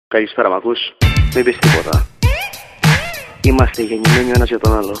Καλησπέρα, μ' ακούς? Μην πεις τίποτα. Είμαστε γεννημένοι ο ένας για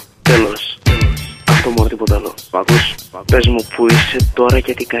τον άλλο. Τέλος. Αυτό μόνο, τίποτα άλλο. Μ' ακούς? Πες μου που είσαι τώρα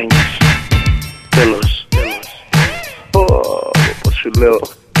και τι κάνεις. Τέλος. Πώς σου λέω.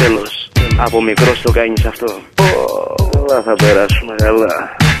 Τέλος. Από μικρός το κάνεις αυτό. Καλά θα περάσουμε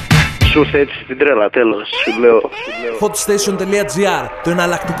καλά. Σου ήρθε έτσι στην τρέλα, τέλος. Σου λέω. HotStation.gr, το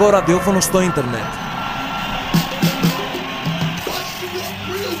εναλλακτικό ραδιόφωνο στο ίντερνετ.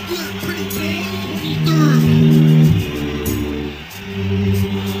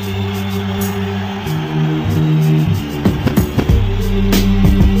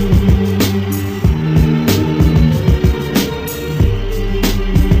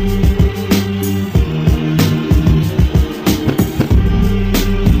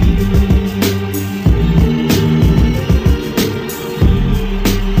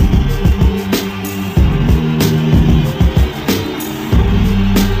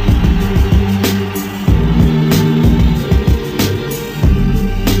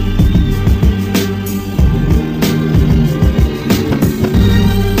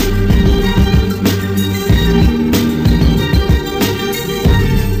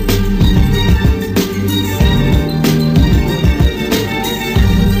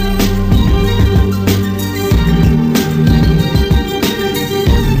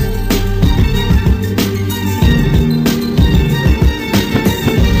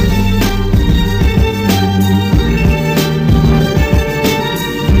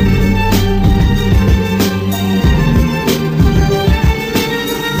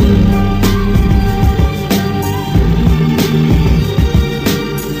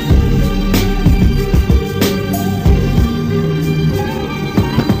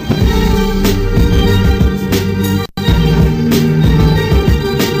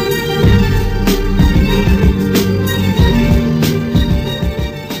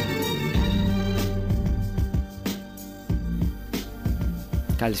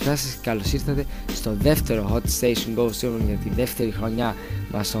 Καλησπέρα σας και καλώς ήρθατε στο δεύτερο HotStation Go Streaming για τη δεύτερη χρονιά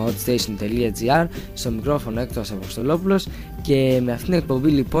μας στο HotStation.gr. Στο μικρόφωνο Έκτορας Αποστολόπουλος, και με αυτήν την εκπομπή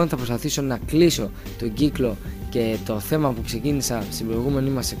λοιπόν θα προσπαθήσω να κλείσω τον κύκλο και το θέμα που ξεκίνησα στην προηγούμενη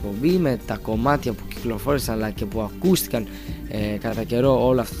μας εκπομπή με τα κομμάτια που κυκλοφόρησαν αλλά και που ακούστηκαν κατά καιρό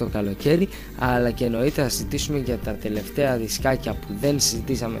όλο αυτό το καλοκαίρι, αλλά και εννοείται θα συζητήσουμε για τα τελευταία δισκάκια που δεν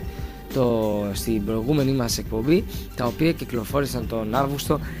συζητήσαμε στην προηγούμενη μας εκπομπή, τα οποία κυκλοφόρησαν τον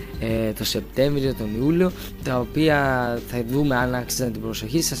Αύγουστο, τον Σεπτέμβριο, τον Ιούλιο, τα οποία θα δούμε αν άξιζαν την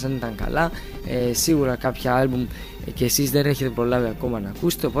προσοχή σας, αν ήταν καλά. Σίγουρα κάποια άλμπουμ και εσείς δεν έχετε προλάβει ακόμα να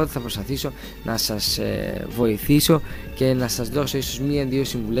ακούσετε, οπότε θα προσπαθήσω να σας βοηθήσω και να σας δώσω ίσως μία-δύο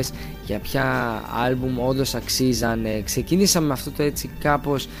συμβουλές για ποια άλμπουμ όντως αξίζαν. Ξεκινήσαμε με αυτό το έτσι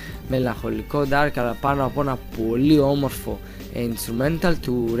κάπως μελαγχολικό dark, αλλά πάνω από ένα πολύ όμορφο instrumental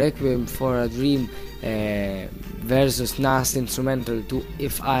του Requiem for a Dream versus Nas instrumental του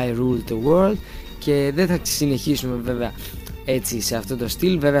If I Ruled the World, και δεν θα συνεχίσουμε βέβαια έτσι σε αυτό το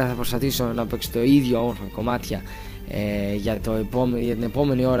στυλ. Βέβαια θα προσπαθήσω να παίξω το ίδιο όμορφα κομμάτια για την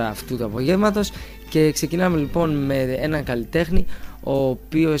επόμενη ώρα αυτού του απογεύματος, και ξεκινάμε λοιπόν με έναν καλλιτέχνη ο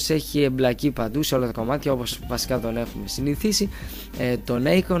οποίος έχει εμπλακεί παντού σε όλα τα κομμάτια όπως βασικά τον έχουμε συνηθίσει, τον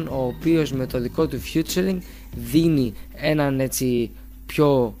Akon, ο οποίος με το δικό του featuring δίνει έναν έτσι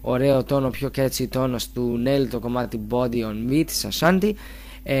πιο ωραίο τόνο, πιο catchy τόνο του Nelly, το κομμάτι Body on Me της Ashanti.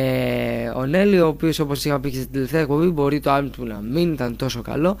 Ο Nelly, ο οποίος όπως είχα πει και στην τελευταία εκπομπή, μπορεί το άλμπum του να μην ήταν τόσο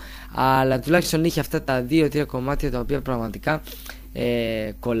καλό, αλλά τουλάχιστον είχε αυτά τα 2-3 κομμάτια τα οποία πραγματικά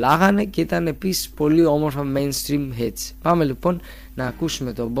κολλάγανε και ήταν επίσης πολύ όμορφα mainstream hits. Πάμε λοιπόν να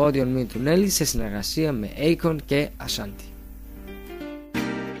ακούσουμε το Body on Me του Nelly σε συνεργασία με Akon και Ashanti.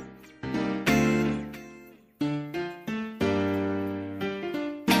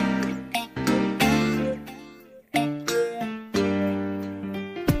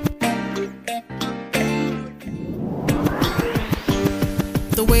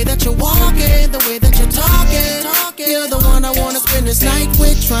 The way that you're walking, the way that you're talking, you're the one I wanna spend this night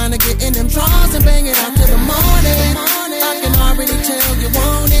with. Trying to get in them drawers and bang it out till the morning. I can already tell you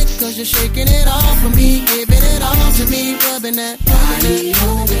want it, cause you're shaking it off for me, giving it all to me, rubbing that body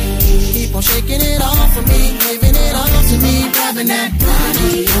on me. Keep on shaking it off for me, giving it all to me, rubbing that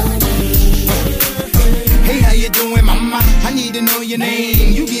body on me. Hey, how you doing, mama? I need to know your name.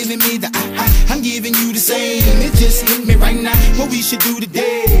 You giving me the I'm giving you the same. It just hit me right now. What we should do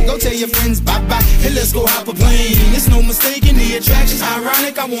today? Go tell your friends bye-bye and let's go hop a plane. It's no mistaking the attraction's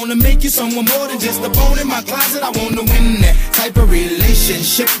ironic. I wanna make you someone more than just a bone in my closet. I wanna win that type of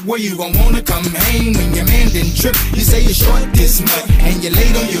relationship where you gon' wanna come hang when your man didn't trip. You say you're short this month and you're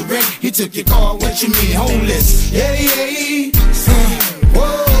late on your rent. He took your car, what you mean, homeless? Yeah, yeah.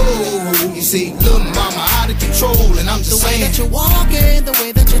 Whoa. see, little mama out of control, and I'm just saying. The way that you're walking, the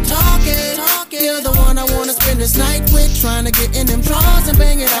way that you're talking, you're the one I wanna spend this night with. Trying to get in them drawers and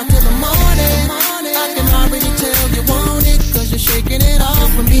bang it out till the morning. I can already tell you want it, cause you're shaking it off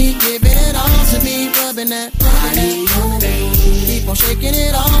for me, giving it all to me, rubbing that body on me. Keep on shaking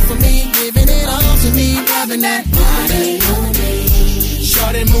it off for me, giving it all to me, rubbing that body on me.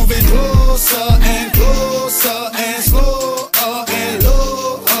 Shorty moving closer and closer and slower and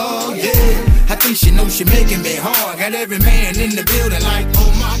lower, yeah. I think she knows she making me hard. Got every man in the building like,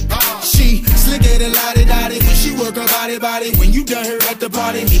 oh my God. She slicker than lottie-dottie when she work her body. When you done her at the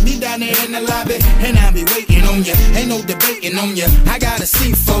party, meet me down there in the lobby, and I'll be waiting on ya. Ain't no debating on ya. I got a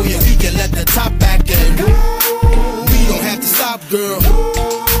seat for you. We can let the top back in. We don't have to stop, girl.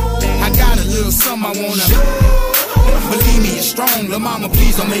 I got a little something I wanna. Believe me, it's strong. Lil' mama,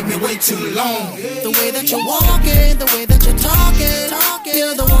 please don't make me wait too long. The way that you're walking, the way that you're talking,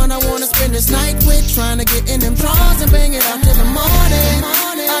 you're the one I wanna spend this night with. Trying to get in them drawers and bang it out till the morning.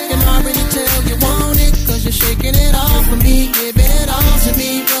 I can already tell you want it, cause you're shaking it off for me, giving it all to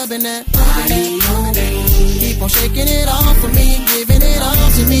me, rubbing that body on me. Keep on shaking it off for me, giving it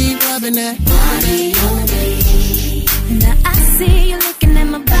all to me, rubbing that body on me. Now I see you looking at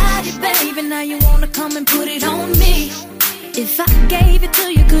my body, baby. Now you wanna come and put it on me. If I gave it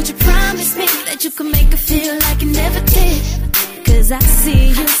to you, could you promise me that you could make it feel like you never did? Cause I see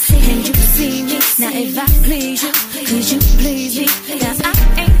you and you see me. Now if I please you, could you please me? Now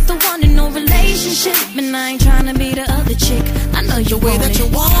I ain't the one in no relationship, and I ain't trying to be the other chick. I know you the way that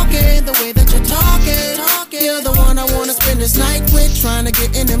you're walking, the way that you're talking, you're the one I wanna spend this night with. Trying to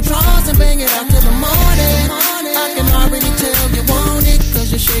get in them drawers and bang it out till the morning. I can already tell you want it,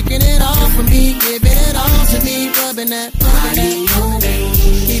 cause you're shaking it off for me, giving it all to me, rubbing that body on me.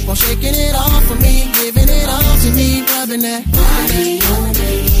 Keep on shaking it off for me, giving it all to me, rubbing that body on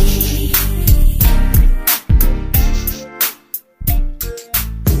me.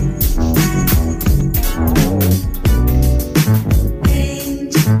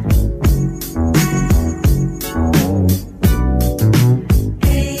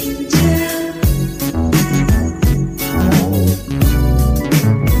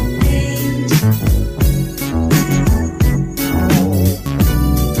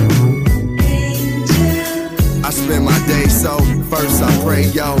 First I pray,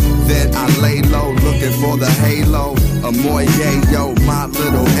 yo, then I lay low, looking for the halo. Amoy, yo, my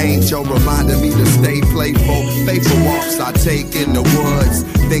little angel reminded me to stay playful. Faithful walks I take in the woods,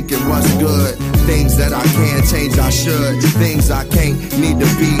 thinking what's good. Things that I can't change, I should. Things I can't, need to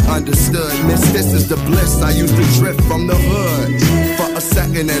be understood. Miss, this is the bliss I used to drift from the hood. For a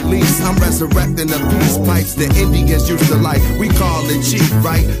second at least, I'm resurrecting the peace pipes the Indians used to like. We call it cheap,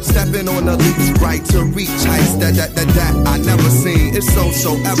 right? Stepping on the leaps, right, to reach heights that I never seen. It's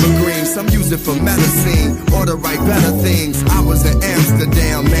so evergreen. Some use it for medicine or to write better things. I was in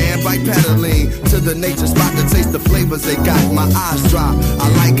Amsterdam, man, right pedaling to the nature spot to taste the flavors they got. My eyes drop, I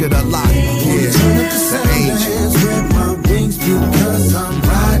like it a lot. Yeah, the angel. Spread my wings because I'm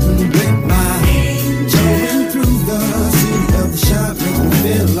riding with my angel. Going through the city of the shop makes me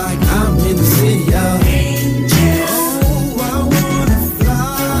feel like I'm in the city of angels. Oh, I wanna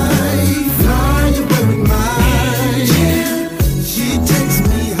fly away with my angel. She takes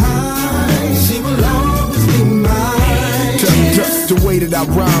me high, she will always be mine. The way that I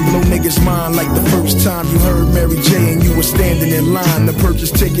rhyme blow niggas' mind like the first time you heard Mary J and you were standing in line to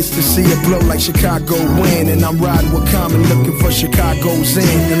purchase tickets to see it blow like Chicago win. And I'm riding with Common looking for Chicago's in.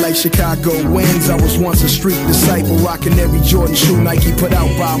 And like Chicago wins, I was once a street disciple, rocking every Jordan shoe Nike put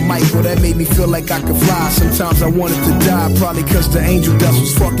out by Michael. That made me feel like I could fly. Sometimes I wanted to die, probably cause the angel dust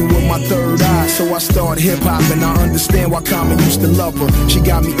was fucking with my third eye. So I started hip hop and I understand why Common used to love her. She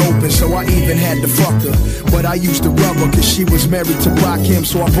got me open, so I even had to fuck her. But I used to rub her cause she was married to rock him,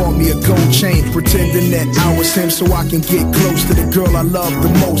 so I bought me a gold chain, pretending that I was him so I can get close to the girl I love the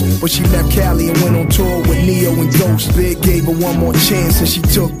most. But she left Cali and went on tour with Neo and Ghost. Big gave her one more chance and she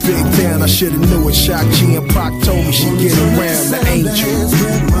took Big down. I should've knew it. Shock G and Pac told me she'd get around the angel.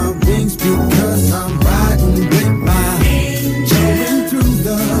 Spread my wings because I'm riding with my angel. Going through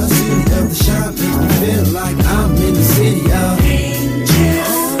the city of the shop makes me feel like I'm in the city of angels.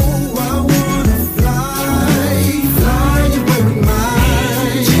 Oh, I wanna fly away with my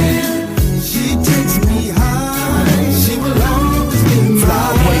angel. She takes me high, she will always be mine.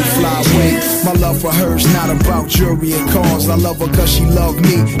 Fly away. My love for her's not about jewelry and cars. cars. I love her cause she loved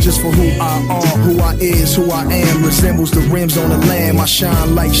me just for who I are, who I is, who I am. Resembles the rims on the lamb. I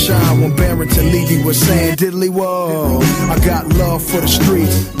shine like shine when Barrington Levy was saying diddly whoa. I got love for the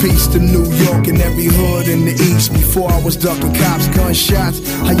streets, peace to New York and every hood in the east. Before I was ducking cops, gunshots,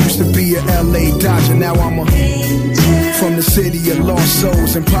 I used to be a LA Dodger. Now I'm a from the city of lost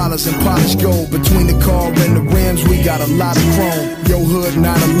souls, Impalas and polished gold. Between the car and the rims, we got a lot of chrome. Yo hood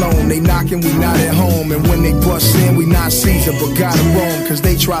not alone, they knocking, we not at home. And when they bust in, we not Caesar, but gotta roam. Cause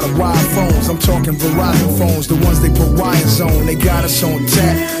they try to wire phones, I'm talking Verizon phones. The ones they put wires on, they got us on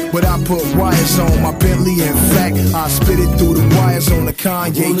tap. But I put wires on my Bentley, in fact, I spit it through the wires on the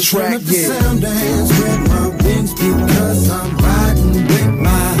Kanye track, yeah. The sound and spread my wings because I'm riding with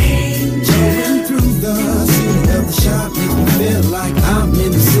my going through the city of the shop makes me feel like I'm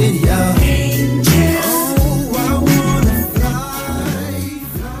in the city of oh, I wanna fly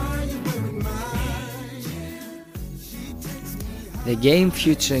away with my The Game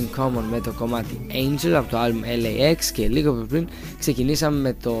featuring Common με το κομμάτι Angel από το album LAX, και λίγο πριν ξεκινήσαμε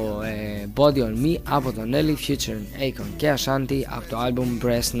με το Body on Me από τον Ellie featuring Akon και Ashanti από το album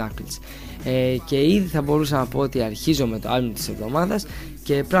Brass Knuckles. Και ήδη θα μπορούσα να πω ότι αρχίζω με το album της εβδομάδας,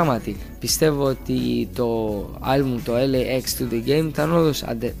 και πράγματι πιστεύω ότι το album το LAX to the Game ήταν όντως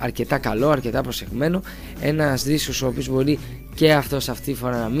αρκετά καλό, αρκετά προσεγμένο. Ένας δίσκος ο οποίος μπορεί και αυτός αυτή τη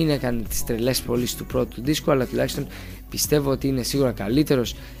φορά να μην έκανε τις τρελές πωλήσεις του πρώτου δίσκου, αλλά τουλάχιστον πιστεύω ότι είναι σίγουρα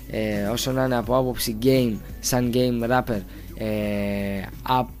καλύτερος όσο να είναι από άποψη game, σαν game rapper,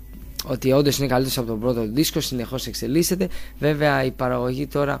 ότι όντως είναι καλύτερος από τον πρώτο δίσκο, συνεχώς εξελίσσεται. Βέβαια η παραγωγή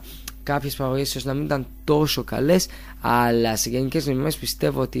τώρα, κάποιες παραγωγές ίσως να μην ήταν τόσο καλές, αλλά σε γενικές νομιμές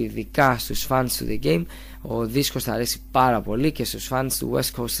πιστεύω ότι ειδικά στους fans του The Game ο δίσκος θα αρέσει πάρα πολύ, και στους fans του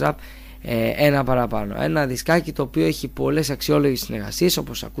West Coast Rap ένα παραπάνω. Ένα δισκάκι το οποίο έχει πολλές αξιόλογες συνεργασίες,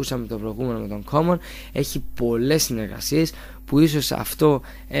 όπως ακούσαμε το προηγούμενο με τον Common. Έχει πολλές συνεργασίες που ίσως αυτό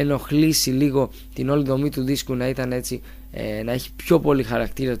ενοχλήσει λίγο την όλη δομή του δίσκου, να ήταν έτσι, να έχει πιο πολύ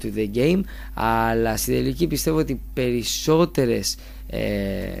χαρακτήρα του The Game, αλλά στην τελική πιστεύω ότι περισσότερες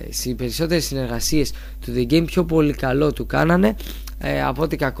συνεργασίες του The Game πιο πολύ καλό του κάνανε από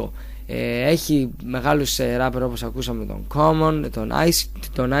ότι κακό. Έχει μεγάλους ράπερ όπως ακούσαμε τον Common,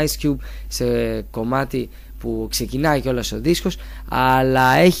 τον Ice Cube σε κομμάτι που ξεκινάει κιόλας ο δίσκος,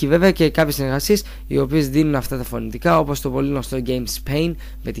 αλλά έχει βέβαια και κάποιες συνεργασίες οι οποίες δίνουν αυτά τα φωνητικά, όπως το πολύ γνωστό Games Pain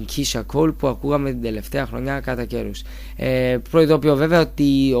με την Keisha Cole που ακούγαμε την τελευταία χρονιά κατά καιρούς. Προειδοποιώ βέβαια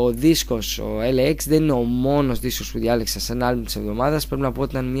ότι ο δίσκος, ο LAX, δεν είναι ο μόνος δίσκος που διάλεξα σαν άλμπουμ της εβδομάδας. Πρέπει να πω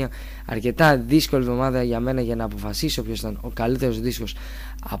ότι ήταν μια αρκετά δύσκολη εβδομάδα για μένα για να αποφασίσω ποιος ήταν ο καλύτερος δίσκος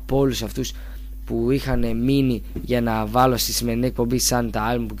από όλους αυτούς που είχαν μείνει για να βάλω στη σημερινή εκπομπή σαν τα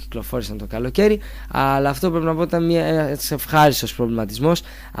άλμπουμ που κυκλοφόρησαν το καλοκαίρι. Αλλά αυτό πρέπει να πω ήταν ένας ευχάριστος προβληματισμός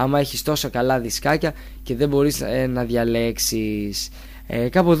άμα έχεις τόσο καλά δισκάκια και δεν μπορείς να διαλέξεις.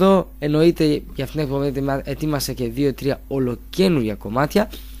 Κάπου εδώ εννοείται για αυτήν την εκπομπή ετοίμασα και 2-3 ολοκαίνουργια κομμάτια,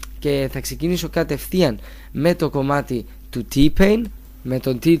 και θα ξεκινήσω κατευθείαν με το κομμάτι του T-Pain με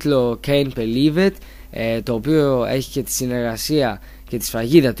τον τίτλο Can't Believe It, το οποίο έχει και τη συνεργασία και τη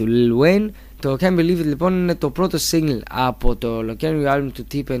σφραγίδα του Lil Wayne. Το Can't Believe It λοιπόν είναι το πρώτο single από το ολοκαίνουργιο album του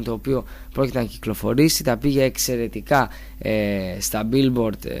T-Pain, το οποίο πρόκειται να κυκλοφορήσει. Τα πήγε εξαιρετικά στα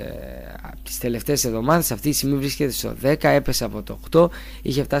Billboard τις τελευταίες εβδομάδες. Αυτή τη στιγμή βρίσκεται στο 10, έπεσε από το 8,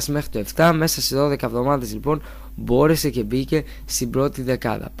 είχε φτάσει μέχρι το 7. Μέσα σε 12 εβδομάδες λοιπόν μπόρεσε και μπήκε στην πρώτη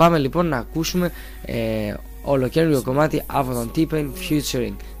δεκάδα. Πάμε λοιπόν να ακούσουμε ολοκαίνουργιο κομμάτι από τον T-Pain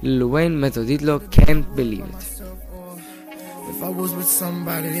featuring Lil Wayne με το τίτλο Can't Believe It. If I was with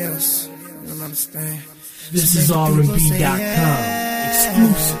somebody else, you don't understand. This is R&B.com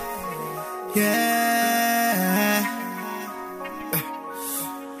exclusive. Yeah,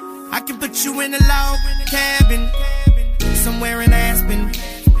 I can put you in a log cabin somewhere in Aspen.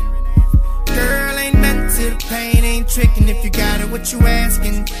 Girl, ain't nothing to the pain, ain't tricking if you got it, what you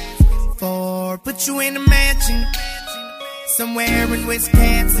asking for. Put you in a mansion somewhere in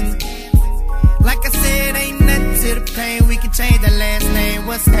Wisconsin. Like I said, ain't nothing to the pain, we can change the last name,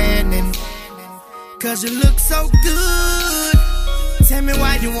 what's happening? Cause you look so good, tell me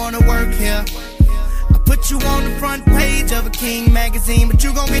why you wanna work here. I put you on the front page of a King magazine, but you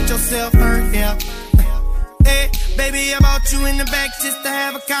gon' get yourself hurt here. Hey, baby, I brought you in the back just to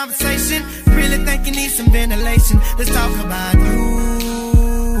have a conversation. Really think you need some ventilation. Let's talk about you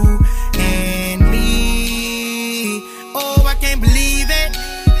and me. Oh, I can't believe it.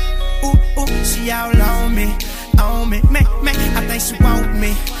 Ooh, she all on me, man, I think she want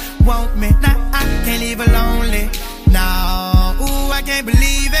me. Nah, I can't leave her lonely. No, ooh, I can't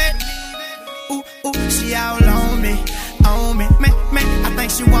believe it. Ooh, she all on me, man, I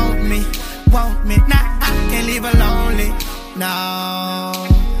think she want me. Nah, I can't leave her lonely.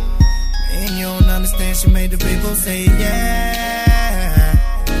 She made the people say yeah,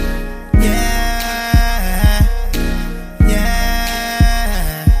 yeah,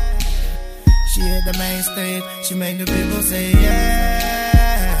 yeah. She hit the main stage. She made the people say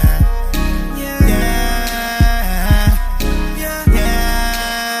yeah, yeah, yeah,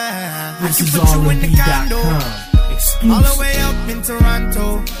 yeah. This is R&B.com. Exclusive. All the way up in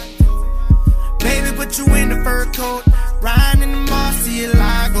Toronto. Baby, put you in the fur coat, riding in the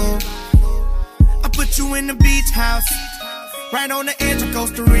Murcielago. I put you in the beach house, right on the edge of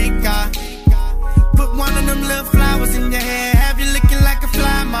Costa Rica. Put one of them little flowers in your hair, have you looking like a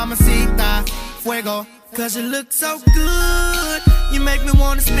fly, mamacita. Fuego, cause you look so good, you make me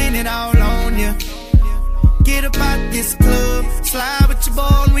wanna spin it all on you. Get up out this club, slide with your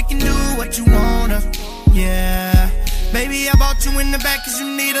ball, and we can do what you wanna. Yeah. Baby, I bought you in the back cause you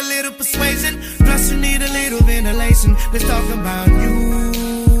need a little persuasion. Plus you need a little ventilation. Let's talk about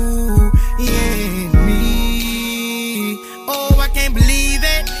you, yeah, and me. Oh, I can't believe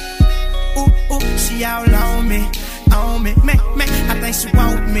it. Ooh, ooh, she all on me, me. I think she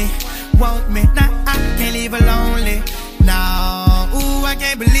want me. Nah, I can't leave her lonely. No, ooh, I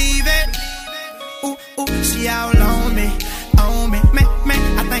can't believe it. Ooh, she all on me, me.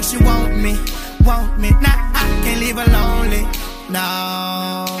 I think she want me. Nah, I can't leave her lonely.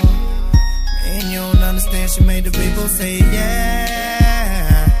 No, man, you don't understand. She made the people say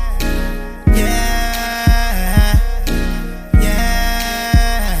yeah, yeah,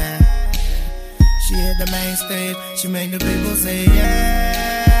 yeah. She hit the main stage. She made the people say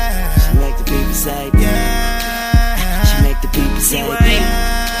yeah. She make the people say yeah. She make the people say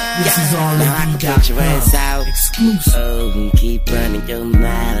yeah. This is all now I can put your ass out. Exclusive. Oh, and keep running your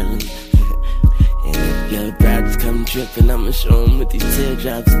mouth. And if your brothers come tripping, I'ma show them with these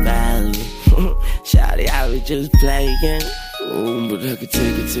teardrops falling. Shawty, I was just playing. Oh, but I could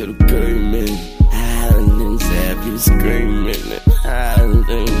take it to the pavement. Islands have you screaming. Islands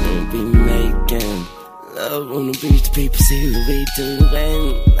won't be making love on the beach. The people see what we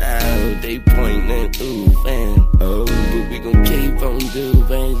doing. Now they pointing, ooh, and oh, but we gon' keep on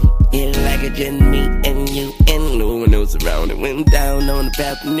doing it like it just me and you, and no one else around. It went down on the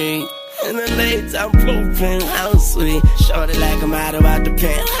balcony. And the late I'm pooping house sweet. Shorty like I'm out about the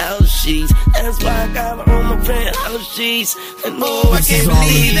penthouse sheets. That's why I got her on my penthouse sheets. And oh, I can't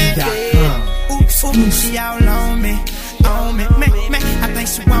believe it. Ooh, she all on me, me. I think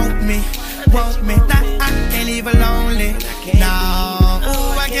she want me. Nah, I can't leave her lonely. No,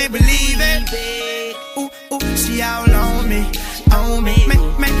 ooh, I can't believe it. Ooh, she all on me, me.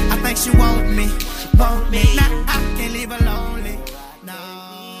 I think she want me. Nah, I can't leave her lonely. No.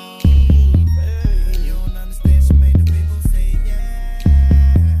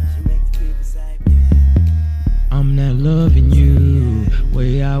 I'm not loving you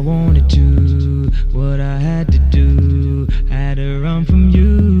way I wanted to. What I had to do, had to run from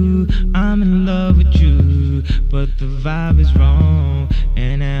you. I'm in love with you, but the vibe is wrong,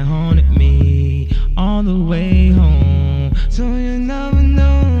 and that haunted me all the way home. So you never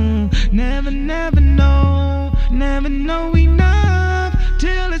know, never know enough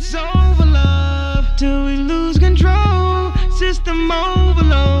till it's over, love, till we lose control. System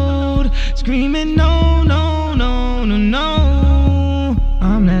overload, screaming no.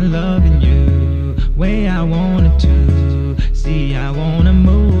 I'm not loving you way I wanted to. See, I wanna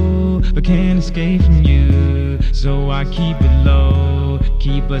move, but can't escape from you. So I keep it low,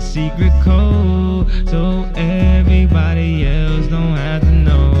 keep a secret code, so everybody else don't have to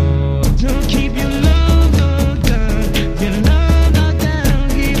know. Don't keep your love locked down, your love locked down,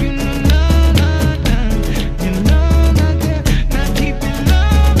 keep your love locked down, your love locked down. Now keep your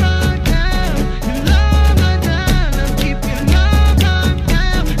love locked down, your love locked down. Now keep your love locked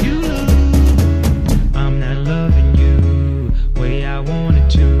down. You lose. I'm not loving you way I wanted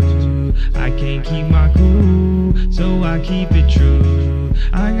to. I can't keep my cool, so I keep it true.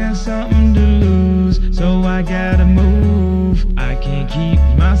 I got something to lose, so I gotta move. I can't keep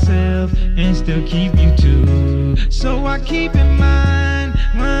myself and still keep you too. So I keep in mind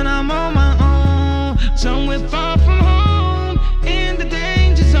when I'm on my own, somewhere far from home, in the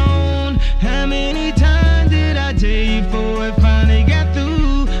danger zone. How many times did I tell you before it finally got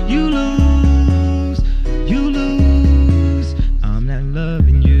through? You lose, you lose. I'm not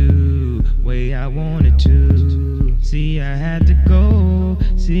loving you way I wanted to. See, I had to go,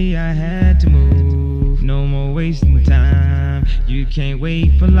 see, I had to move. No more wasting time, you can't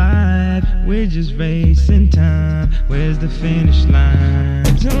wait for life. We're just racing time, where's the finish line?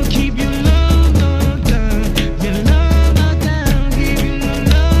 Don't keep your love locked down, your love locked down. Keep your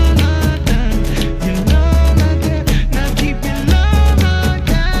love locked down, your love locked down. Now keep your love locked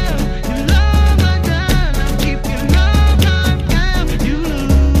down, your love locked down.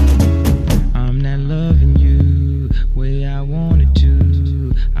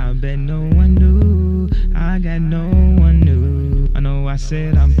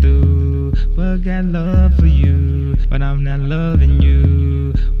 through, but got love for you, but I'm not loving you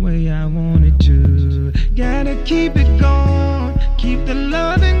way I wanted to. Gotta keep it going, keep the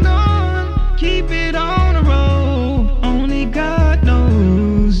loving going, keep it on the road. Only God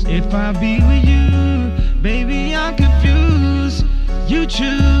knows if I'll be with you, baby. I'm confused. You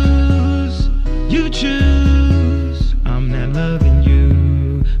choose, you choose. I'm not loving you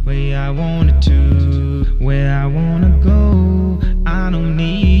way I wanted to, where I wanna go. I don't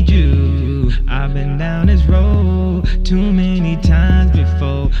need you. I've been down this road too many times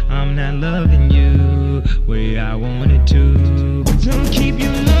before. I'm not loving you way I wanted to. So keep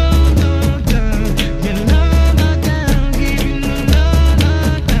your love locked down, your love locked down, keep your love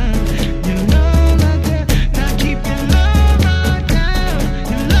locked down, your love locked down. Now keep your love locked down,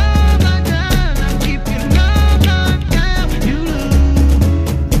 your love locked down. Now keep your love locked down. You lose,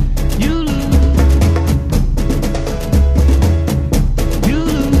 you lose, you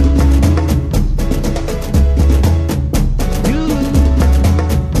lose, you lose.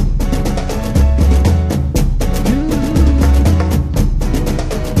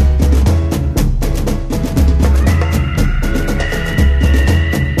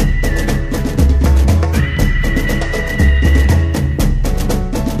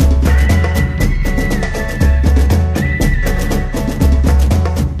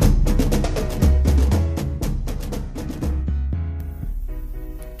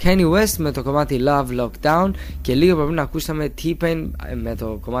 Kanye West με το κομμάτι Love Lockdown, και λίγο πριν ακούσαμε T-Pain με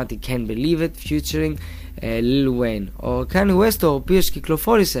το κομμάτι Can't Believe It featuring Lil Wayne. Ο Kanye West, ο οποίος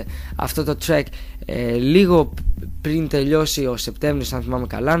κυκλοφόρησε αυτό το track λίγο πριν τελειώσει ο Σεπτέμβριος, αν θυμάμαι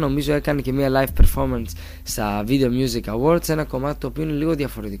καλά, νομίζω έκανε και μια live performance στα Video Music Awards, ένα κομμάτι το οποίο είναι λίγο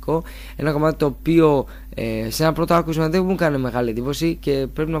διαφορετικό, ένα κομμάτι το οποίο σε ένα πρώτο άκουσμα δεν μου έκανε μεγάλη εντύπωση και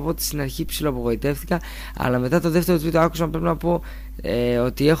πρέπει να πω ότι στην αρχή ψηλό απογοητεύτηκα, αλλά μετά το δεύτερο τρίτο άκουσμα πρέπει να πω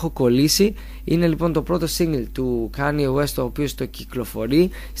ότι έχω κολλήσει. Είναι λοιπόν το πρώτο single του Kanye West, ο οποίος το κυκλοφορεί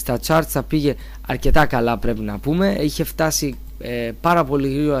στα charts, θα πήγε αρκετά καλά, πρέπει να πούμε. Είχε φτάσει πάρα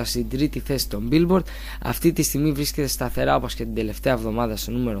πολύ γρήγορα στην τρίτη θέση των Billboard. Αυτή τη στιγμή βρίσκεται σταθερά, όπως και την τελευταία εβδομάδα,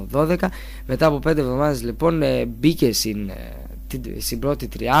 στο νούμερο 12. Μετά από 5 εβδομάδες λοιπόν μπήκε στην πρώτη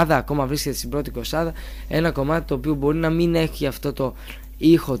τριάδα, ακόμα βρίσκεται στην πρώτη 20. Ένα κομμάτι το οποίο μπορεί να μην έχει αυτό το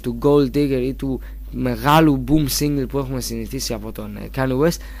ήχο του Gold Digger ή του μεγάλου boom single που έχουμε συνηθίσει από τον Kanye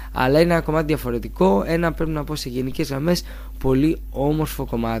West, αλλά είναι ένα κομμάτι διαφορετικό, ένα, πρέπει να πω, σε γενικές γραμμές πολύ όμορφο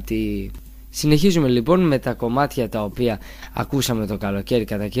κομμάτι. Συνεχίζουμε λοιπόν με τα κομμάτια τα οποία ακούσαμε το καλοκαίρι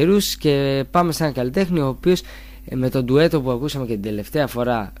κατά καιρούς και πάμε σε έναν καλλιτέχνη ο οποίος με τον ντουέτο που ακούσαμε και την τελευταία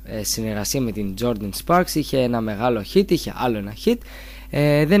φορά, συνεργασία με την Jordan Sparks, είχε ένα μεγάλο hit, είχε άλλο ένα hit.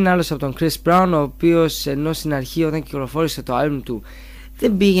 Δεν είναι άλλος από τον Chris Brown, ο οποίος ενώ στην αρχή όταν κυκλοφόρησε το album του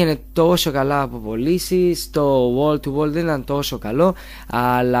δεν πήγαινε τόσο καλά από πωλήσεις, το wall to wall δεν ήταν τόσο καλό,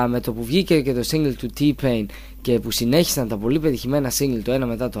 αλλά με το που βγήκε και το single του T-Pain και που συνέχισαν τα πολύ πετυχημένα single το ένα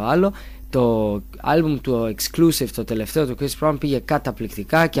μετά το άλλο, το album του Exclusive, το τελευταίο του Chris Brown, πήγε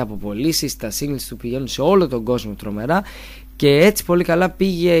καταπληκτικά και από πωλήσεις, τα singles του πηγαίνουν σε όλο τον κόσμο τρομερά. Και έτσι πολύ καλά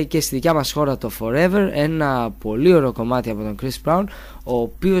πήγε και στη δικιά μας χώρα το Forever, ένα πολύ ωραίο κομμάτι από τον Chris Brown, ο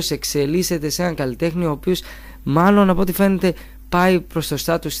οποίος εξελίσσεται σε έναν καλλιτέχνη ο οποίος μάλλον από ό,τι φαίνεται πάει προς το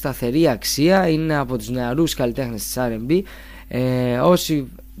στάτους σταθερή αξία, είναι από τους νεαρούς καλλιτέχνες της R&B. Όσοι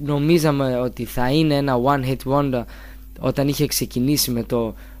νομίζαμε ότι θα είναι ένα one hit wonder όταν είχε ξεκινήσει με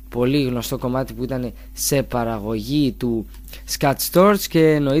το πολύ γνωστό κομμάτι που ήταν σε παραγωγή του Scott Storch,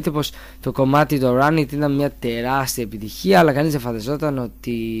 και εννοείται πως το κομμάτι το Run It ήταν μια τεράστια επιτυχία, αλλά κανείς δεν φανταζόταν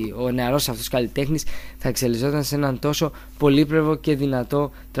ότι ο νεαρός αυτός καλλιτέχνης θα εξελισσόταν σε έναν τόσο πολύπλευρο και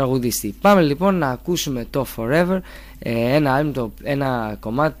δυνατό τραγουδιστή. Πάμε λοιπόν να ακούσουμε το Forever, ένα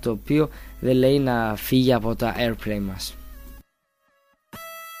κομμάτι το οποίο δεν λέει να φύγει από τα airplay μας.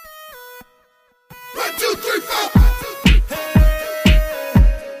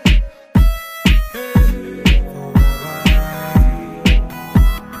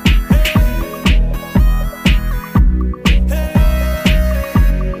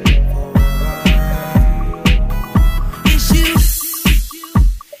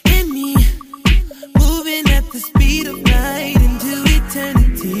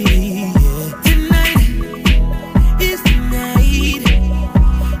 Tonight is the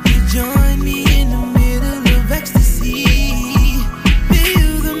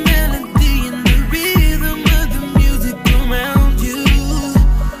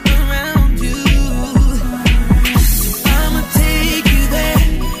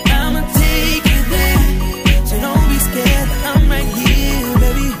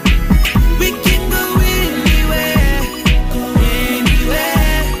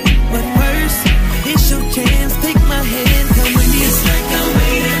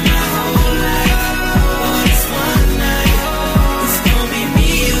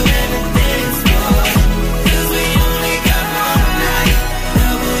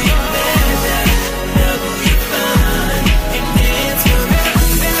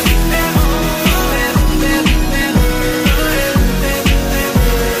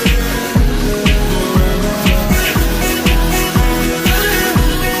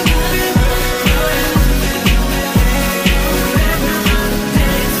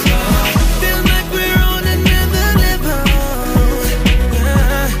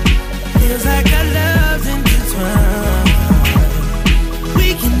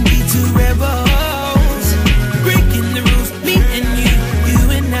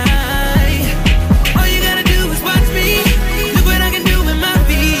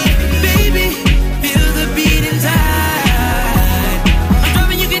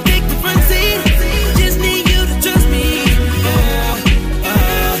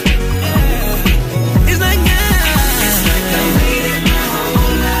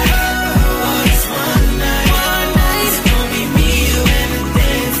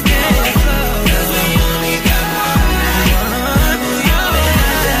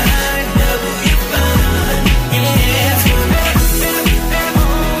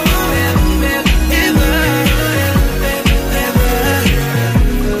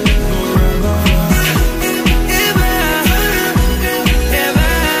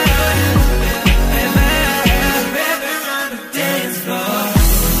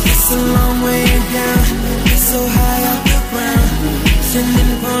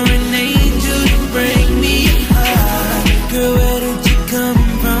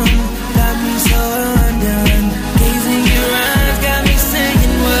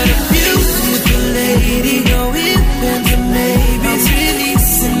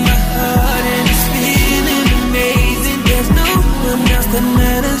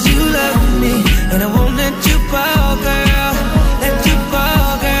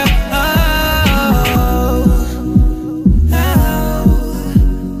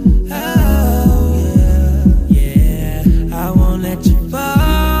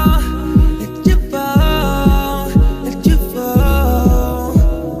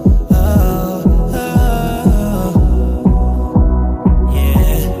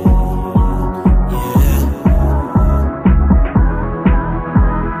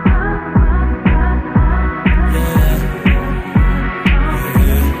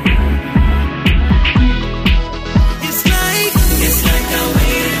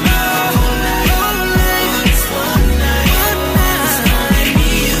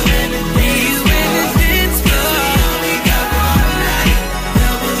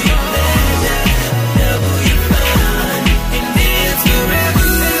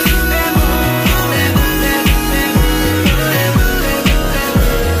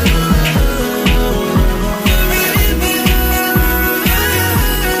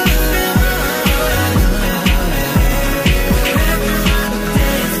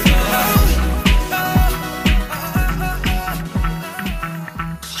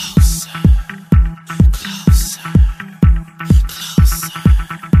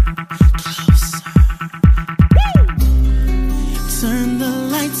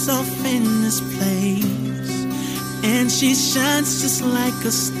like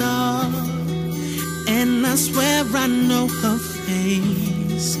a star, and I swear I know her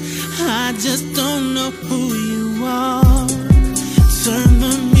face. I just don't know who you are. Turn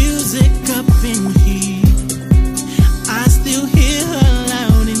the music up in here, I still hear her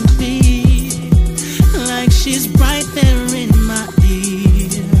loud and clear, like she's right there in my ear,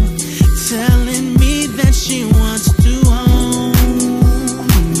 telling me that she wants to own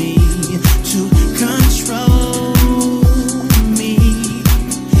me, to control me.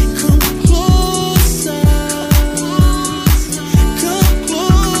 Come closer, come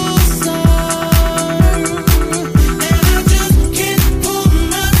closer, and I just can't pull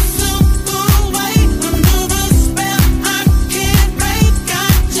myself away under the spell I can't break. I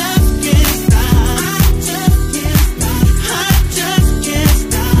just can't stop, I just can't stop, I just can't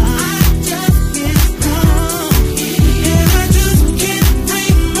stop, I just can't stop, and I just can't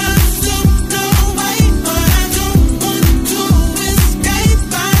bring myself away, but I don't want to escape.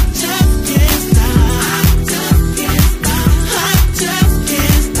 I just can't stop, I just can't stop, I just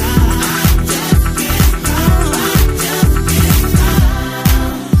can't stop, I just can't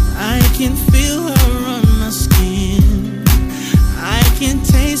stop. I can feel her on my skin, I can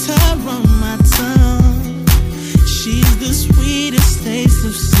taste her on my tongue. She's the sweetest taste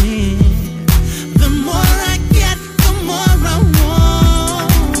of sin. The more I get, the more I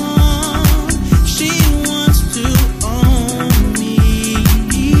want. She wants to own me.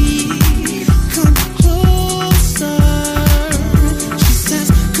 Come closer, she says,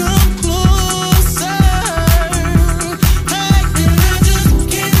 come closer. Hey, and I just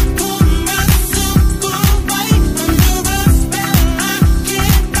can't pull myself away under a spell I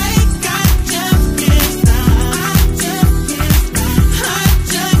can't break. I just can't stop, I just can't stop, I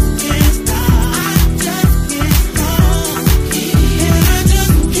just can't stop, I just can't stop, and I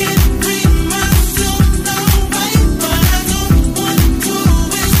just can't bring myself away, but I don't want to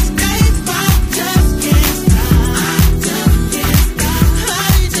escape. I just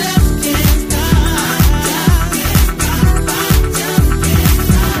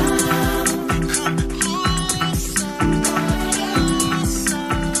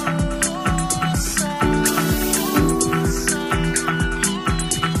stop, I just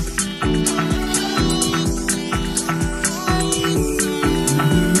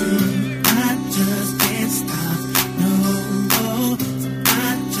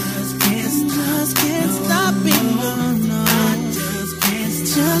can't stop, I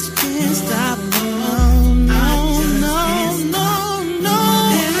just can't stop, oh no, no, no, no,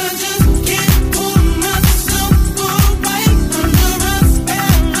 and I just can't pull myself away under a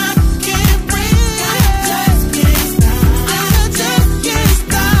spell I can't break. I just can't stop, I just can't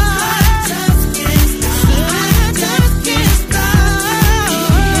stop, I just can't stop, I just can't stop, I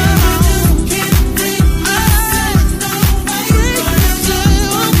just can't bring myself away, but I just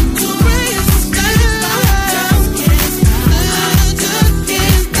want to escape. I just can't stop, I just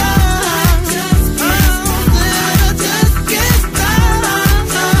can't stop, I just can't stop, I just can't stop,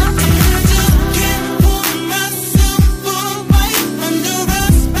 and I just can't pull myself away under a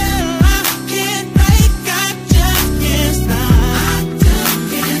spell I can't break. I just can't stop, I just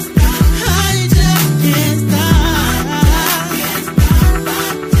can't stop, I just can't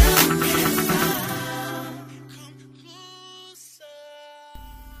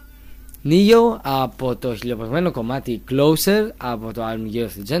Νίγιο από το χιλιοπραγμένο κομμάτι Closer από το album Year of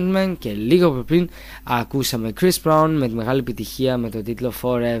the Gentleman, και λίγο πριν ακούσαμε Chris Brown με τη μεγάλη επιτυχία με το τίτλο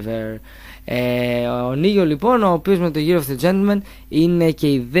Forever. Ο Νίγιο λοιπόν, ο οποίος με το Year of the Gentleman είναι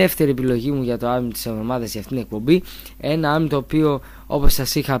και η δεύτερη επιλογή μου για το album της εβδομάδας για αυτήν την εκπομπή. Ένα album το οποίο, όπως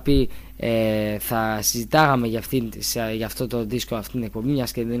σας είχα πει, θα συζητάγαμε για αυτό το δίσκο αυτήν την εκπομπή,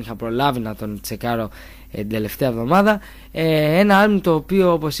 μιας και δεν είχα προλάβει να τον τσεκάρω την τελευταία εβδομάδα. Ένα άλμπουμ το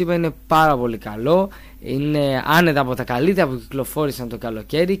οποίο, όπως είπα, είναι πάρα πολύ καλό, είναι άνετα από τα καλύτερα που κυκλοφόρησαν το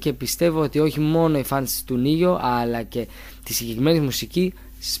καλοκαίρι, και πιστεύω ότι όχι μόνο οι fans του Νίγιο αλλά και τη συγκεκριμένη μουσική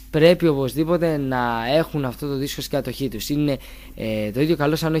πρέπει οπωσδήποτε να έχουν αυτό το δίσκο στην κατοχή τους. Είναι το ίδιο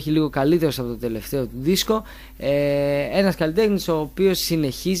καλός, αν όχι λίγο καλύτερος από το τελευταίο του δίσκο. Ένας καλλιτέχνης ο οποίος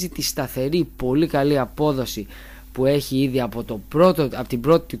συνεχίζει τη σταθερή πολύ καλή απόδοση που έχει ήδη από την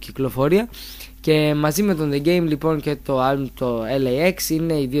πρώτη του κυκλοφορία, και μαζί με τον The Game λοιπόν και το album το LAX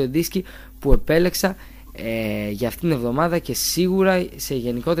είναι οι δύο δίσκοι που επέλεξα για αυτήν την εβδομάδα, και σίγουρα σε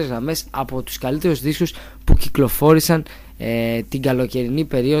γενικότερες γραμμές από τους καλύτερους δίσκους που κυκλοφόρησαν την καλοκαιρινή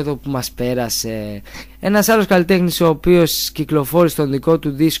περίοδο που μας πέρασε. Ένας άλλος καλλιτέχνης ο οποίος κυκλοφόρησε τον δικό του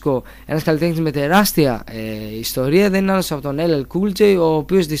δίσκο, ένας καλλιτέχνης με τεράστια ιστορία, δεν είναι άλλος από τον LL Cool J, ο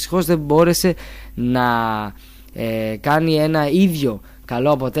οποίος δυστυχώς δεν μπόρεσε να κάνει ένα ίδιο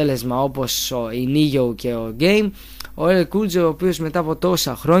καλό αποτέλεσμα όπως η Neo και ο Game. Ο LL Cool J, ο οποίος μετά από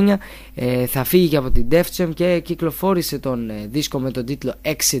τόσα χρόνια θα φύγει και από την Def Jam και κυκλοφόρησε τον δίσκο με τον τίτλο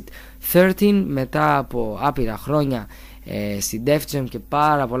Exit 13 μετά από άπειρα χρόνια στην Def Jam και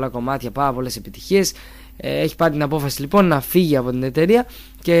πάρα πολλά κομμάτια, πάρα πολλές επιτυχίες. Έχει πάρει την απόφαση λοιπόν να φύγει από την εταιρεία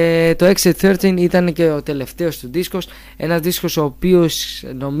και το Exit 13 ήταν και ο τελευταίος του δίσκος, ένας δίσκος ο οποίος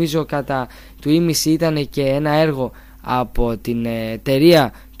νομίζω κατά του ήμιση ήταν και ένα έργο από την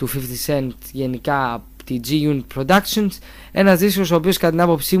εταιρεία του 50 Cent, γενικά τη G-Unit Productions, ένας δίσκος ο οποίος κατά την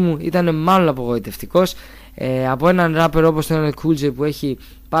άποψή μου ήταν μάλλον απογοητευτικός από έναν ράπερ όπως τον LL Cool J που έχει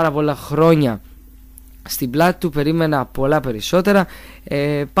πάρα πολλά χρόνια στην πλάτη του. Περίμενα πολλά περισσότερα.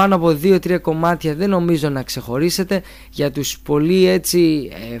 Πάνω από 2-3 κομμάτια δεν νομίζω να ξεχωρίσετε. Για τους πολύ έτσι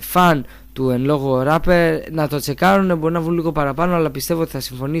φαν του εν λόγω ράπερ να το τσεκάρουν, μπορεί να βγουν λίγο παραπάνω, αλλά πιστεύω ότι θα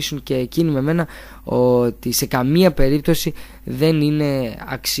συμφωνήσουν και εκείνοι με μένα ότι σε καμία περίπτωση δεν είναι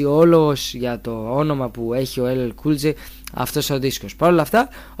αξιόλογος για το όνομα που έχει ο LL Cool J αυτός ο δίσκος. Παρ' όλα αυτά,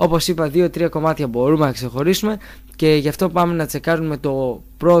 όπως είπα, 2-3 κομμάτια μπορούμε να ξεχωρίσουμε και γι' αυτό πάμε να τσεκάρουμε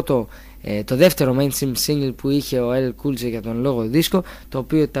το δεύτερο mainstream single που είχε ο LL Cool J για τον λόγο δίσκο, το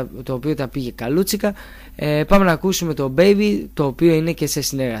οποίο τα πήγε καλούτσικα. Πάμε να ακούσουμε το Baby, το οποίο είναι και σε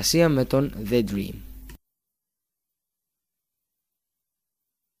συνεργασία με τον The Dream.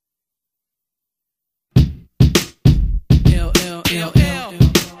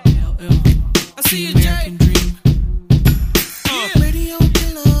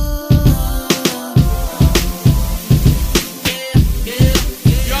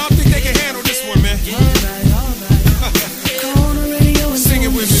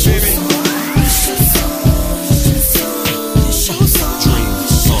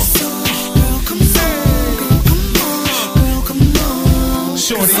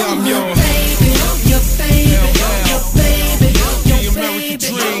 Shorty, I'm your baby, your baby, your baby, your American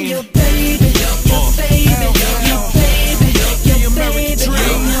dream, your baby, your baby, your baby, your American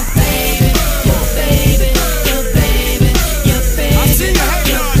dream, your baby, your baby, your baby, your baby,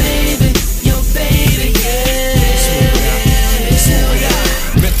 your baby, your baby, yeah.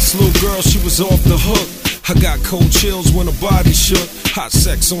 Met this little girl, she was off the hook. I got cold chills when her body shook. Hot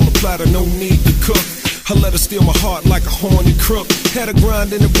sex on the platter, no need to cook. I let her steal my heart like a horny crook. Had her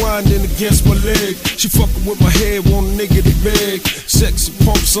grinding and winding against my leg. She fucking with my head, want a nigga to beg. Sexy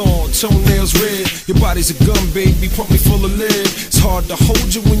pumps on, toenails red. Your body's a gun, baby, pump me full of lead. It's hard to hold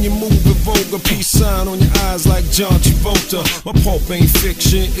you when you move in vulgar. Peace sign on your eyes like John Travolta. My pulp ain't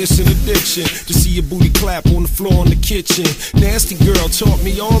fiction, it's an addiction. To see your booty clap on the floor in the kitchen. Nasty girl taught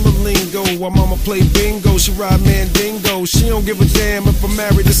me all the lingo. While mama play bingo, she ride mandingo. She don't give a damn if I'm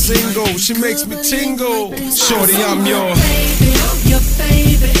married or single. She makes me tingle. Shorty, I'm your baby, your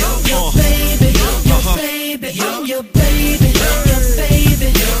baby, your baby, your baby, your baby, your baby, your baby,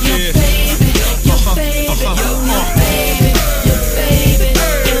 your baby, your baby, your baby,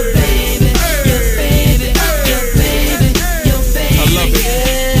 your baby, your baby, your baby, your baby. I love it.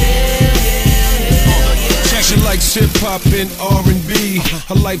 She likes hip hop and R&B.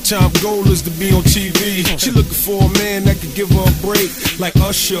 Her lifetime goal is to be on TV. She looking for a man that could give her a break, like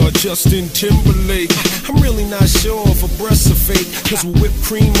Usher or Justin Timberlake. I'm really not sure if her breasts are fake, cause with whipped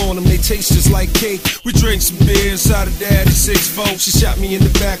cream on them, they taste just like cake. We drank some beers out of Daddy's 6-4. She shot me in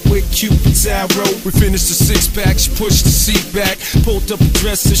the back with Cupid's arrow. We finished the 6-pack, she pushed the seat back, pulled up a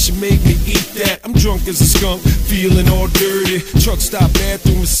dress and she made me eat that. I'm drunk as a skunk, feeling all dirty. Truck stop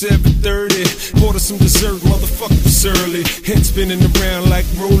bathroom at 7:30. Bought her some dessert, motherfucker was early. Head spinning around like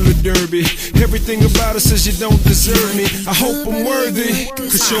roller derby. Everything about her says you don't deserve me. I hope I'm worthy,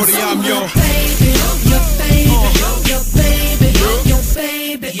 cause shorty, I'm your baby, your baby, your baby, your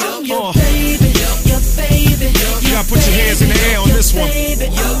baby, your baby, your baby. You gotta put your hands in the air on this one.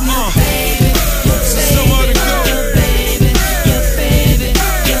 Somewhere to go. Your baby, your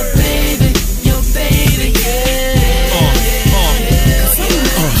baby, your baby, yeah.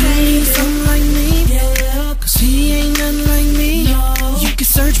 You need someone like me, cause he ain't nothing like me. You can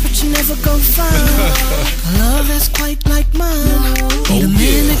search but you never go find love that's quite like mine. Need a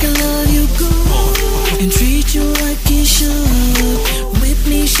man that can love you good and treat you like he should. With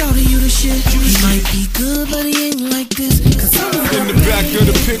me, shorty, you the shit. He might be good, but he ain't like this. Cause I'm in the back of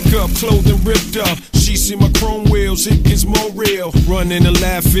the pickup, clothing ripped up. She see my chrome wheels, it gets more real. jail, running and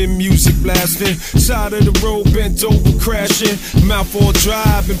laughing, music blasting. Side of the road, bent over, crashing. Mouth all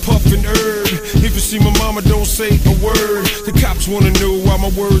dry, been puffing herb. If you see my mama, don't say a word. The cops wanna know why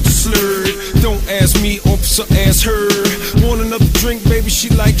my words are slurred. Don't ask me, officer, ask her. Want another drink, baby? She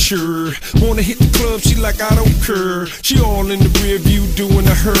like sure. Wanna hit the club? She like I don't care. She all in the rear view doing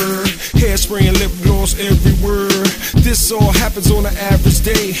a her. Hairspray and lip gloss everywhere. This all happens on an average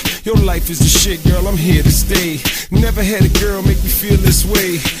day. Your life is the shit, girl, I'm here to stay. Never had a girl make me feel this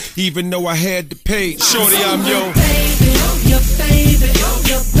way, even though I had to pay. Shorty, I'm your baby, your baby,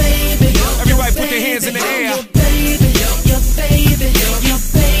 your baby. Everybody put their hands in the air. Your baby, your baby, your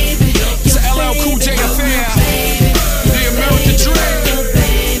baby. It's an LL Cool J affair. The American dream.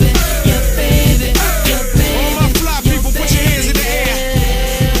 All my fly people, put your hands in the air.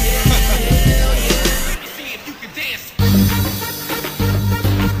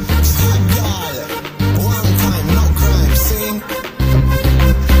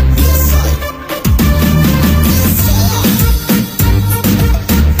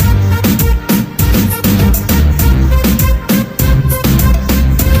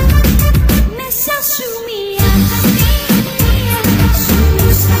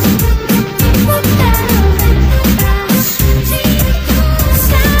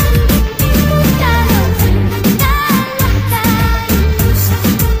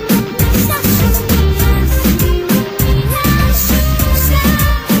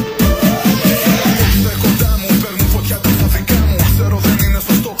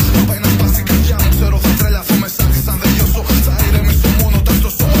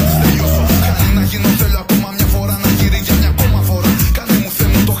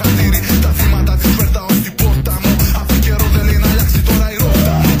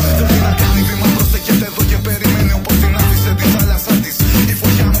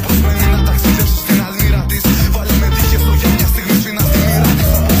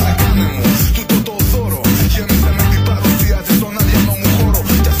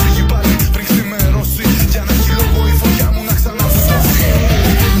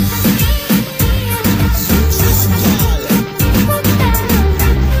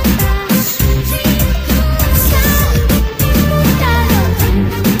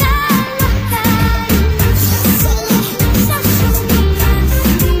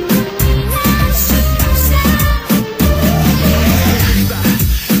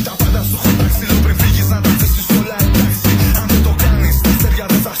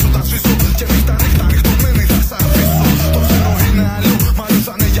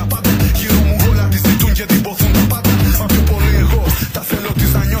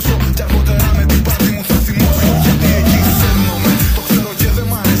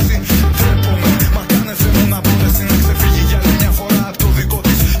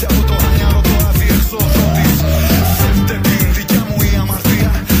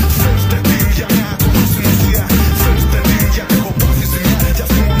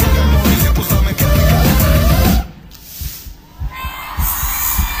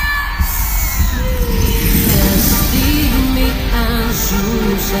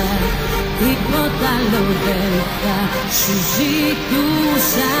 Σου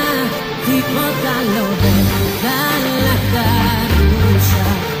ζητούσα, τίποτα άλλο δεν θα λαχταρούσα.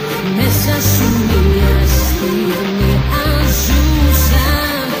 Μέσα σου μια στιγμή αν ζούσα.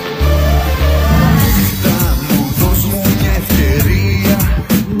 Νύχτα μου, δώσ' μου μια ευκαιρία.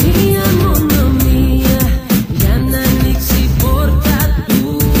 Μία μόνο μία, για να ανοίξει η πόρτα του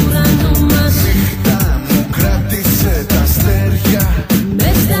ουρανού μας. Νύχτα μου, κράτησε τα αστέρια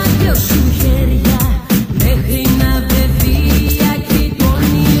μες στα δυο σου χέρια, μέχρι να βρεθεί η άκρη του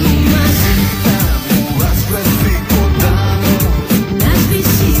όνειρου μας. Νύχτα μου, ας βρεθεί κοντά μου, να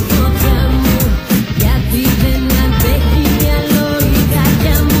σβήσει η φωτιά μου, γιατί δεν αντέχει άλλο η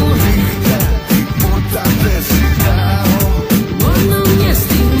καρδιά μου. νύχτα τίποτα δεν ζητάω. Μόνο μια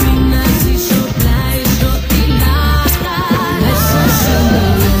στιγμή να ζήσω πλάι σου τη λάσκα. Μέσα σε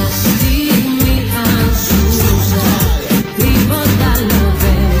μια στιγμή αν ζούσα, τίποτα άλλο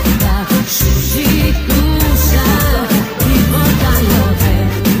δεν θα σου ζητούσα. Τίποτα άλλο δεν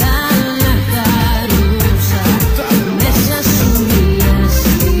θα λαχταρούσα. Μέσα σου μια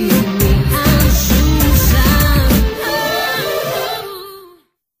στιγμή αν ζούσα.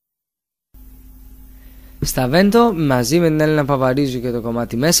 Στα Βέντο μαζί με την Έλληνα Παπαρίζου και το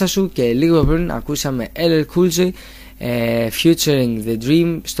κομμάτι Μέσα Σου, και λίγο πριν ακούσαμε LL Cool J featuring The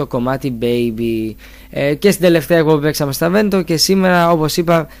Dream στο κομμάτι Baby. Και στην τελευταία εκπομπή παίξαμε στα Vento και σήμερα, όπως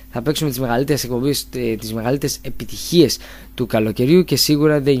είπα, θα παίξουμε τις μεγαλύτερες εκπομπές, τις μεγαλύτερες επιτυχίες του καλοκαιριού και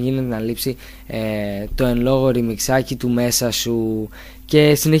σίγουρα δεν γίνεται να λείψει το εν λόγω ρημιξάκι του Μέσα Σου.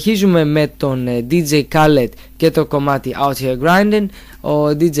 Και συνεχίζουμε με τον DJ Khaled και το κομμάτι Out Here Grindin'. Ο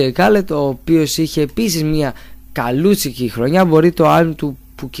DJ Khaled, ο οποίος είχε επίσης μια καλούτσικη χρονιά, μπορεί το άλμ του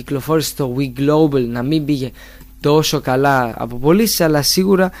που κυκλοφόρησε στο We Global να μην πήγε τόσο καλά από πωλήσεις, αλλά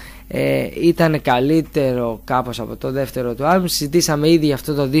σίγουρα ήταν καλύτερο κάπως από το δεύτερο του άλμ. Συζητήσαμε ήδη για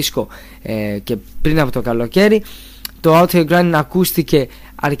αυτό το δίσκο και πριν από το καλοκαίρι. Το Out Here Grindin' ακούστηκε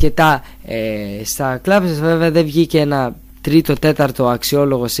αρκετά στα κλαμπs, βέβαια δεν βγήκε ένα τρίτο-τέταρτο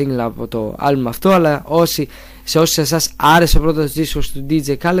αξιόλογο single από το άλμ αυτό, αλλά σε όσους εσάς άρεσε ο πρώτος δίσκος του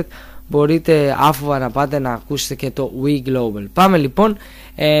DJ Khaled, μπορείτε άφοβα να πάτε να ακούσετε και το We Global. Πάμε λοιπόν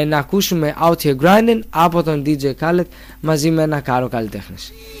να ακούσουμε Out Here Grindin' από τον DJ Khaled μαζί με ένα κάρο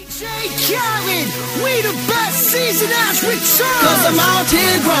καλλιτέχνης. DJ Khaled, we the best season as return. 'Cause I'm out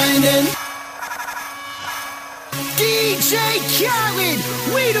here grinding. DJ Khaled,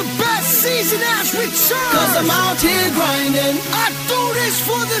 we the best season as return. 'Cause I'm out here grinding. I do this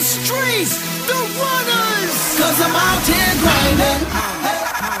for the streets, the runners. 'Cause I'm out here grinding.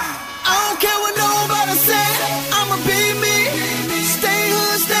 I don't care what nobody say, I'ma be me. Stay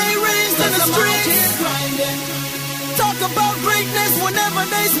hood, stay raised in the streets. Talk about greatness whenever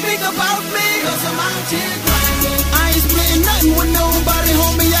they speak about me. 'Cause I'm out here grinding. I ain't splitting nothing with nobody,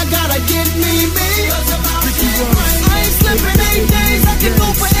 homie, I gotta get me. 'Cause I'm out here grinding. I ain't slipping 8 days, I can go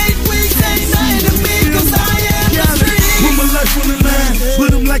for 8 weeks. Ain't nothing to me, 'cause I am the street. Put my life on the line, but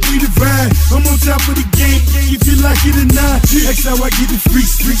I'm likely to ride. I'm on top of the game, if you like it or not. That's how I get the free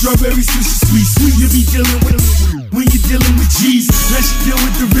strawberry sushi sweet. You be dealing with when you're dealing with G's. Now she deal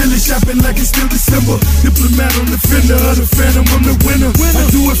with the realest, shopping like it's still December. Diplomat on the fender of the phantom, I'm the winner. I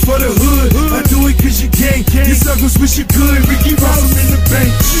do it for the hood, I do it 'cause you can't. Your suckers wish you could, Ricky Ross in the bank.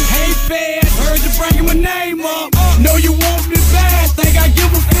 Hey fans, heard you bringing my name up. Know you want me bad, think I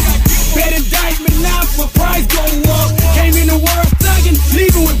give a fuck. Bet indictment now, my price go up. Came in the world thuggin',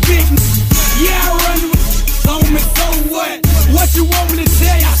 leaving with big. Yeah, I run with on me, so what? What you want me to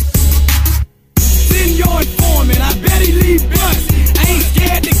tell ya? Send your informant, I bet he leave bust. I ain't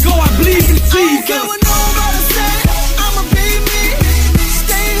scared to go, I believe in Jesus. I don't care what nobody say, I'ma be me.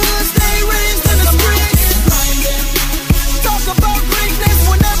 Stay hood, stay raised in the streets. Talk about greatness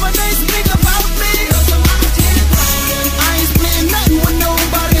whenever they speak about me. I ain't splitting nothing with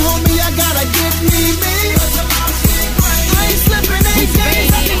nobody, homie, I gotta get me. I ain't slipping 8 days,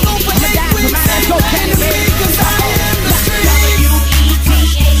 I can go for 8 weeks. Ain't nothing to me, 'cause I am the street.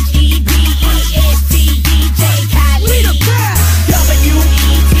 W-E-T-H-E-B-E-S-T, DJ Khaled. We the best.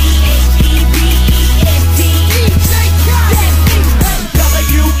 W-E-T-H-E-B-E-S-T, DJ Khaled.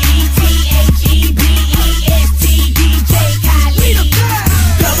 W-E-T-H-E-B-E-S-T, DJ Khaled. We the best.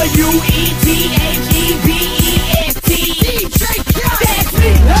 W-E-T-H-E-B-E-S-T, DJ Khaled. That's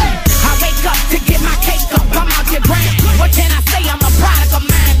me. I wake up to get my cake up, I'm out here grinding. What can I say? I'm a product of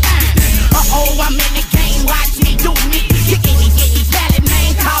mine. Uh-oh, I'm in the game, watch me do me. Get me valid,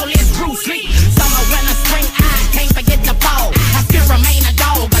 man, call this Bruce Lee. Summer, winter, spring, I can't forget the fall. I still remain a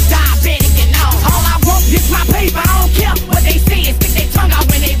dog, a diabetic and all I want is my paper, I don't care what they say. Stick their tongue out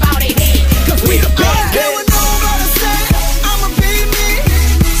when they bow their head. 'Cause we the best. I don't care what nobody say, I'ma be me.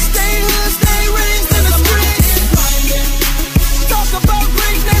 Stay hood, stay raised in the streets. Talk about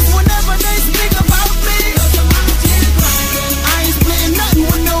greatness whenever they speak about me. I ain't splitting nothing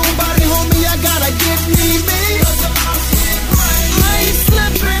with nobody, homie, I gotta get me. I ain't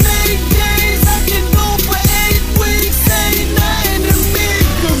slipping 8 days, I can go for 8 weeks. Ain't nothing to me,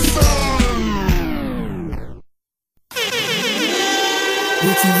 'cause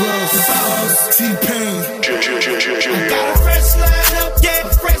Ricky Ross, T-Pain. I got a fresh line up, yeah,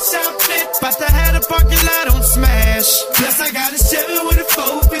 fresh outfit. About to have the parking lot on smash. Plus I got a 7 with a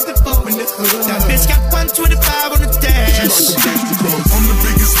 454 in the hood. That bitch got 125 on the dash. I'm the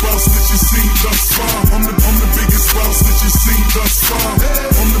biggest boss that you seen thus far. I'm the biggest boss that you seen thus far.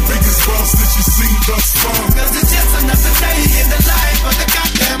 I'm the biggest boss that you seen thus far. 'Cause it's just another day in the life of the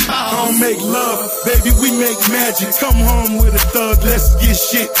goddamn boss. I don't make love, baby, we make magic. Come home with a thug, let's get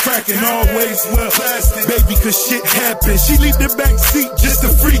shit cracking. Always wear plastic, baby, 'cause shit happens. She leave the back seat just a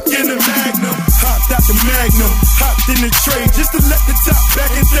freak in the Magnum. Hopped out the Magnum, hopped in the tray just to let the top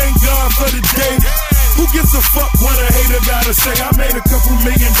back and thank God for the day. Who gives a fuck what a hater gotta gotta say I made a couple $1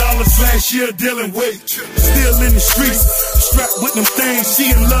 million last year dealing with. Still in the streets, strapped with them things.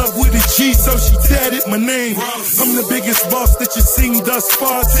 She in love with a G, so she tatted my name. I'm the biggest boss that you seen thus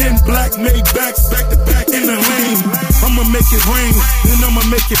far. 10 black made backs back to back in the lane. I'ma make it rain, and I'ma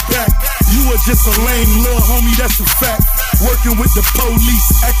make it back. You are just a lame little homie, that's a fact. Working with the police,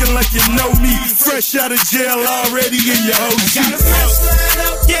 acting like you know me. Fresh out of jail, already in your OG. Got a fresh line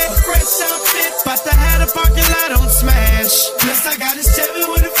up, yeah, fresh outfit. But I had a parking lot on smash. Plus I got a Chevy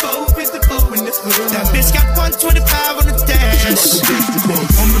with a 454 in the hood. That bitch got 125 on the dash.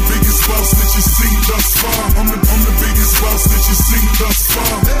 I'm the biggest boss that you seen thus far. I'm the biggest boss that you seen thus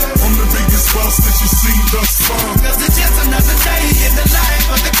far. I'm the biggest boss that you seen thus far. Cause it's just another day in the life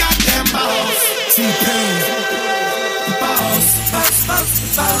of the goddamn boss. T-Pain. Boss, boss, boss,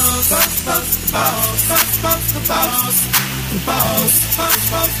 boss, boss, boss, boss, boss, boss, the boss. Boss, boss,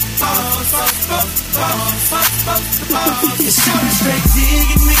 boss, boss, boss, boss, boss, boss, boss, the boss. It's short straight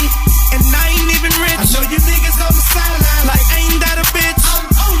digging me, and I ain't even rich. I know you niggas on the sideline like ain't that a bitch. I'm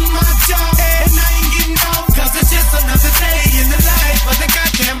on my job, and I ain't getting off. Cause it's just another day in the life of the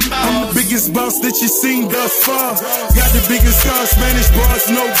goddamn boss. I'm the biggest boss that you seen thus far. Got the biggest car, Spanish bras,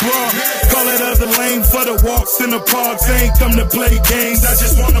 no bra. Call it other lane for the walks in the parks. I ain't come to play games, I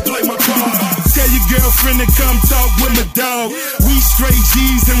just wanna play my part. Tell your girlfriend to come talk with my dog. We straight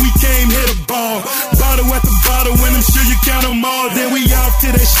G's and we came hit a ball. Bottle after bottle, when I'm sure you count them all. Then we off to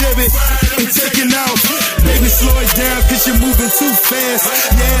that Chevy and taking off. Baby, slow it down cause you're moving too fast.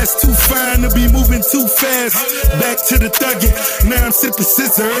 Yeah, it's too fine to be moving too fast. Back to the thuggin', now I'm sipping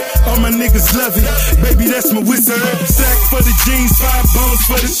scissor. All my niggas love it, baby, that's my wizard. Sack for the jeans, 5 bones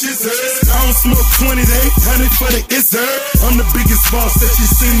for the shizzer. I don't smoke 20 to 800 for the izzard. I'm the biggest boss that you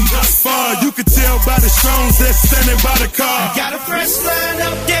seen thus far. You can tell by the stones that's standing by the car. I got a fresh line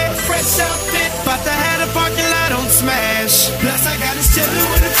up, yeah, fresh outfit. But I had a parking lot on smash. Plus I got a Chevy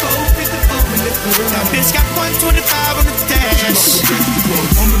with a 454 in the hood. That bitch got 125 on the dash.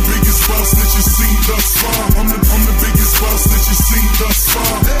 I'm the biggest boss that you seen thus far. I'm the biggest boss that you seen thus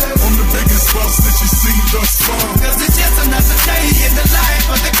far. I'm the biggest boss that you seen thus far. Cause it's just another day in the life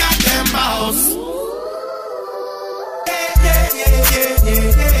of the goddamn boss. Yeah, yeah, yeah, yeah, yeah,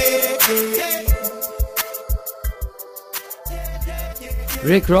 yeah.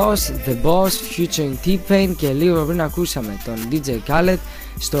 Rick Ross, The Boss, featuring T-Pain, και λίγο πριν ακούσαμε τον DJ Khaled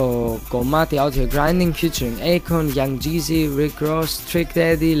στο κομμάτι Out Here Grinding featuring Akon, Young Jeezy, Rick Ross, Trick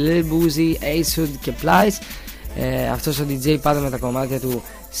Daddy, Lil Boozy, Ace Hood και Plies. Αυτός ο DJ πάντα με τα κομμάτια του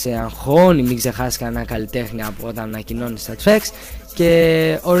σε αγχώνει, μην ξεχάσει κανένα καλλιτέχνη από όταν ανακοινώνει στα tracks.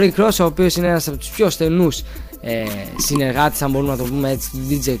 Και ο Rick Ross, ο οποίος είναι ένας από τους πιο στενούς συνεργάτης, αν μπορούμε να το πούμε έτσι, του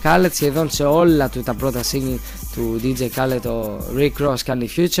DJ Khaled. Σχεδόν σε όλα του τα πρώτα single του DJ Khaled ο Rick Ross κάνει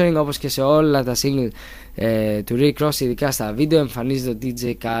featuring, όπως και σε όλα τα single του Rick Ross, ειδικά στα βίντεο, εμφανίζεται ο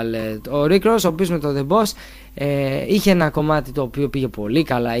DJ Khaled. Ο Rick Ross, ο οποίος με το The Boss είχε ένα κομμάτι το οποίο πήγε πολύ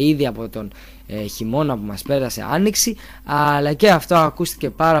καλά ήδη από τον χειμώνα που μας πέρασε, άνοιξη, αλλά και αυτό ακούστηκε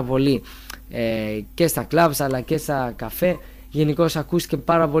πάρα πολύ και στα clubs αλλά και στα καφέ. Γενικώς ακούστηκε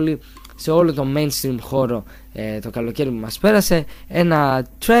πάρα πολύ σε όλο το mainstream χώρο το καλοκαίρι που μας πέρασε. Ένα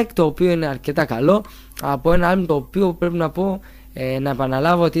track το οποίο είναι αρκετά καλό, από ένα album το οποίο πρέπει να πω, να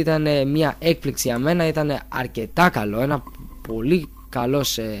επαναλάβω ότι ήταν μια έκπληξη για μένα. Ήταν αρκετά καλό,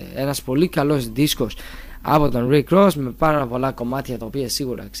 ένας πολύ καλός δίσκος από τον Rick Ross, με πάρα πολλά κομμάτια τα οποία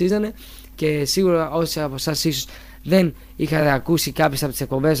σίγουρα αξίζανε. Και σίγουρα όσοι από εσάς ίσως δεν είχατε ακούσει κάποιες από τις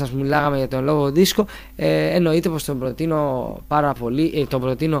εκπομπές μας που μιλάγαμε για τον λόγο δίσκο, εννοείται πως τον προτείνω πάρα πολύ. Τον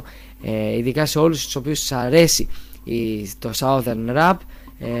προτείνω ειδικά σε όλους τους οποίους τους αρέσει το Southern Rap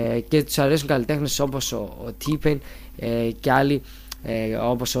και τους αρέσουν καλλιτέχνες όπως ο T-Pain και άλλοι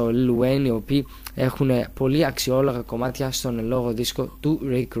όπως ο Lil Wayne, οι οποίοι έχουν πολύ αξιόλογα κομμάτια στον λόγο δίσκο του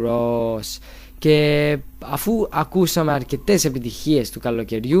Rick Ross. Και αφού ακούσαμε αρκετές επιτυχίες του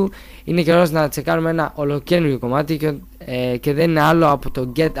καλοκαιριού, είναι καιρός να τσεκάρουμε ένα ολοκαίνουργιο κομμάτι και δεν είναι άλλο από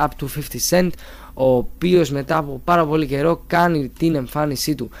το Get Up to 50 Cent, ο οποίος μετά από πάρα πολύ καιρό κάνει την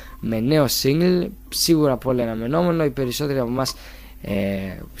εμφάνισή του με νέο single, σίγουρα πολύ αναμενόμενο. Οι περισσότεροι από εμάς,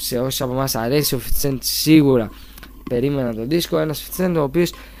 σε όσοι από εμάς αρέσει ο 50 Cent, σίγουρα περίμεναν τον δίσκο. Ένας 50 Cent ο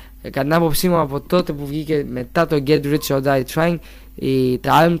οποίος, κατά την άποψή μου, από τότε που βγήκε μετά το Get Rich or Die Trying,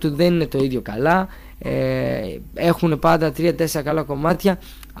 τα album του δεν είναι το ίδιο καλά. Έχουν πάντα 3-4 καλά κομμάτια,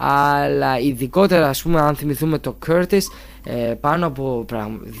 αλλά ειδικότερα, ας πούμε, αν θυμηθούμε το Curtis, πάνω από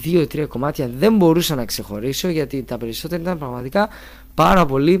 2-3 κομμάτια δεν μπορούσα να ξεχωρίσω, γιατί τα περισσότερα ήταν πραγματικά πάρα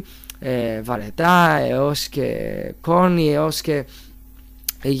πολύ βαρετά, έως και corny, έως και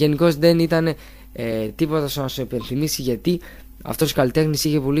γενικώς δεν ήταν τίποτα να σου υπενθυμίσει γιατί αυτός ο καλλιτέχνης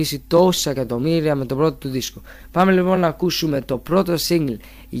είχε πουλήσει τόσα εκατομμύρια με το πρώτο του δίσκο. Πάμε λοιπόν να ακούσουμε το πρώτο single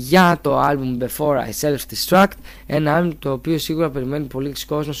για το album Before I Self-Destruct, ένα album το οποίο σίγουρα περιμένει πολλοί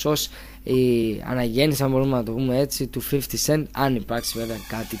κόσμος ως η αναγέννηση, αν μπορούμε να το πούμε έτσι, του 50 Cent, αν υπάρξει βέβαια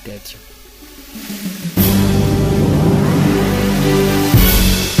κάτι τέτοιο.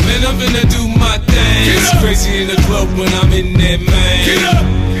 Man, I'm finna do my thing. It's crazy in the club when I'm in there, man. Get up.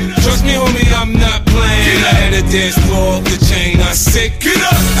 Trust me, homie, I'm not playing. I had a dance floor off the chain. I said, get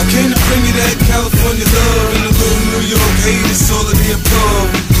up. I came to bring you that California love and a little New York hate. It's all of the above.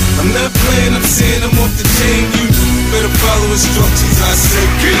 I'm not playing. I'm saying I'm off the chain. You better follow instructions. I said,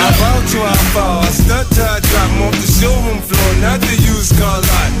 get up. I bow to our fall. I stunt till I drop 'em off the showroom floor, not the used car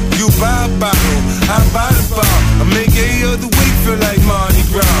lot. You buy a bottle, I buy the bar. I make every other week feel like Mardi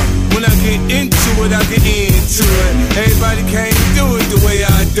Gras. When I get into it, I get into it. Everybody can't do it the way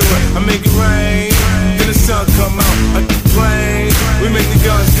I do it. I make it rain, then the sun come out. I plane, we make the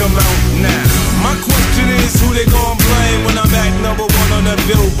guns come out now. My question is, who they gon' blame when I'm at number one on the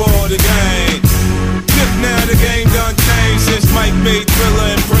Billboard again? If now the game done changed since Mike made Thriller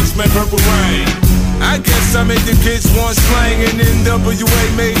and Prince made Purple Rain. I guess I made the kids want slang and NWA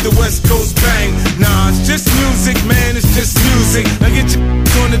made the West Coast bang. Nah, it's just music, man, it's just music. Now get your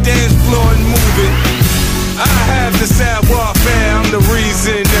on the dance floor and move it. I have the sad warfare, I'm the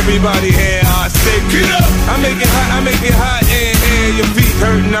reason everybody here. I say get up, I make it hot in here. Your feet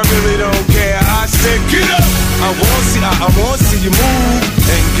hurting, I really don't care. I say get up, I want to see you move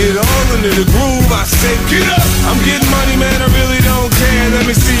and get all into the groove. I say get up, I'm getting money, man, I really don't care. Let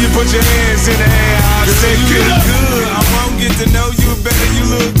me see you put your hands in the air. I say get up, good. I won't get to know you better. You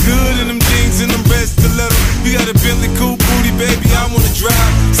look good in them jeans and them red stilettos. You got a Bentley coupe booty, baby, I wanna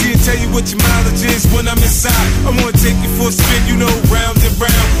drive. See and tell you what your mileage is when I'm inside. I wanna take you for a spin, you know, round and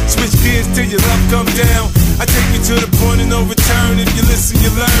round. Switch gears till your love come down. I take you to the point of no return. If you listen,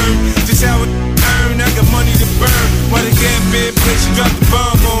 you learn just how it earn. I got money to burn. While the gap bed place, you drop the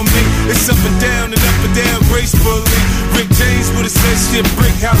bomb on me. It's up and down gracefully. Rick James with a spaceship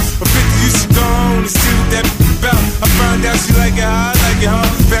brick house. A 50 used to go on and see what that about. I found out she like it how I like it, huh?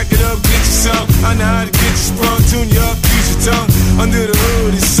 Back it up, get you some. I know how to get you sprung, tune you up, use your tongue. Under the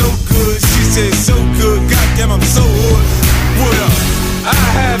hood, it's so good. She said so good. Goddamn, I'm so hood. What up? I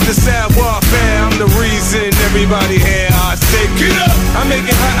have the sad warfare. I'm the reason everybody here. I say get up. I make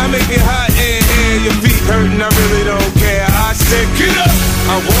it hot in here. Your feet hurting, I really don't care. I say get up.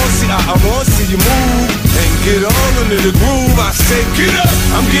 I want to see you move and get all into the groove. I say get up.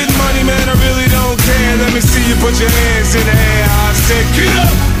 I'm getting money, man, I really don't care. Let me see you put your hands in the air. I say get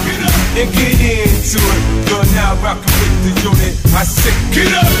up. And get into it. You're now rocking with the unit. I say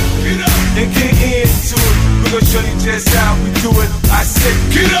get up, and get into it. We're gonna show you just how we do it. I say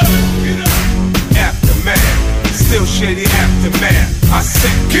get up, aftermath. Still shady aftermath. I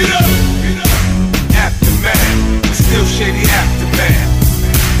say get up, aftermath. Still shady aftermath.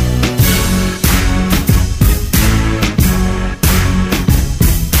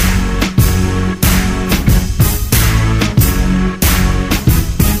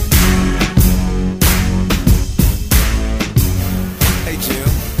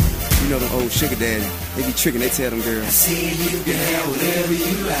 Sugar daddy, they be tricking, they tell them girls. I said you can have whatever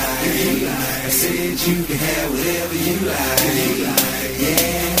you like. I said you can have whatever you like.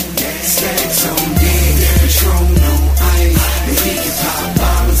 Yeah, stacks on deck, Patron on ice, and we can pop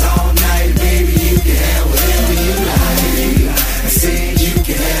bottles all night, baby. You can have whatever you like. I said you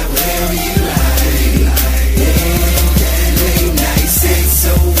can have whatever you like. Yeah, late night sex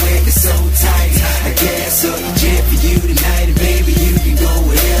so wet and so tight. I gas up the jet for you tonight, and baby you can go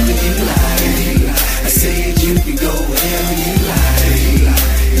wherever you like. I said you can go wherever you like.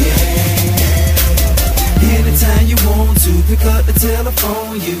 Yeah. Anytime you want to, pick up the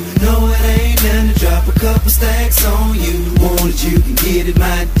telephone. You know it ain't nothing to drop a couple stacks on you. Want it, you can get it,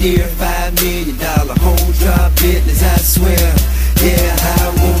 my dear. $5 million home drop business, I swear. Yeah, I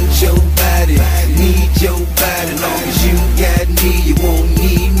want your body, need your body. Long as you got me, you won't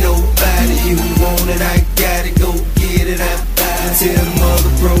need nobody. You want it, I got it, go get it, I buy it. Tell the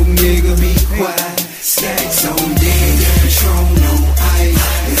mother broke nigga be quiet. Stacks on deck, Patron on ice,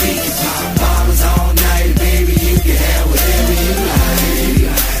 and we can pop bottles all night, baby. You can have whatever you like.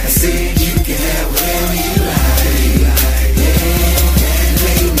 I said you can have whatever you like. Yeah,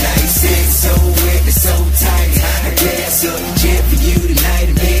 late night sex so wet and so tight. I gas up.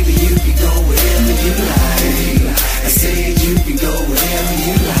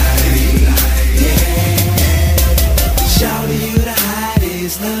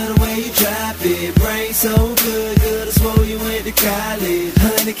 wallet,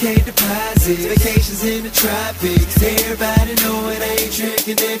 100K deposits, vacations in the tropics. Everybody know it ain't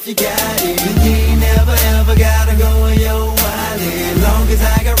tricking if you got it. And you ain't never ever gotta go in your wallet. Long as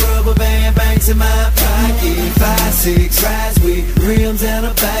I got rubber band banks in my pocket. 5-6 rides with rims and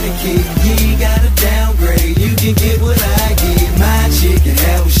a body kit. You ain't gotta downgrade, you can get what I get. My chick can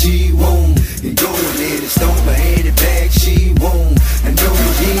have what she want, and go ahead and stomp her any bag she want. I know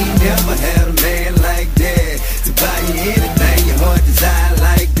you ain't never had a man like that to buy you anything your heart desire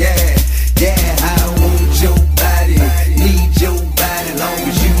like that. Yeah, I want your body, need your body. Long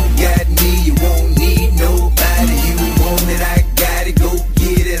as you got me, you won't need nobody. You want it, I got it, go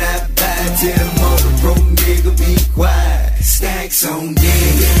get it, I buy it. Tell the mother broke nigga be quiet. Stacks on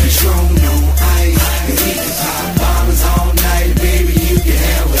deck, Patron on ice, and we can pop bottles all night. Baby, you can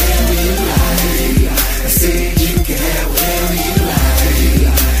have whatever you like. I said you can have whatever you like.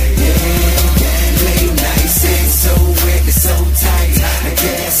 Yeah, late night sex so wet and so tight. I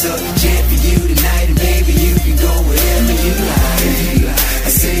gas up the jet for you tonight, and baby, you can go wherever you like.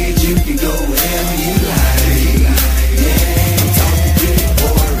 I said you can go wherever you like. Yeah, I'm talking big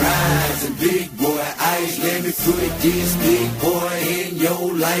boy rides and big boy ice. Let me put this big boy in your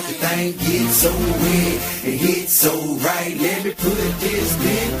life. The thing gets so wet and hits so right. Let me put this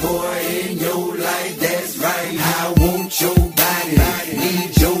big boy in your life. That's right. I want your body,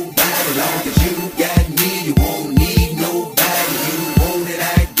 need your body. Long as you got me, you won't need nobody. You want it,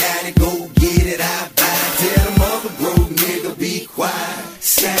 I got it. Go get it, I buy it. Tell the mother broke nigga be quiet.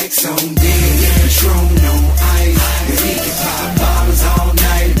 Stacks on deck, Patron on ice, and we can pop bottles all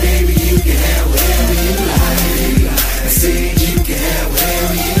night. Baby, you can have whatever you like. I said you can have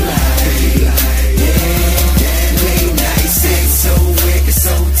whatever you like. Yeah, late night sex so wet and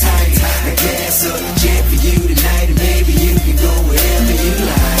so tight. I gas up the jet for you tonight, and baby, you can go wherever you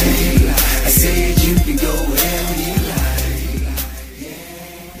like. I said you can go wherever you like.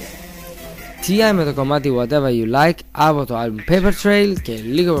 T.I. με το κομμάτι Whatever You Like από το album Paper Trail, και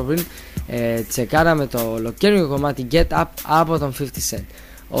λίγο πριν τσεκάραμε το ολοκαίρινο κομμάτι Get Up από τον 50 Cent.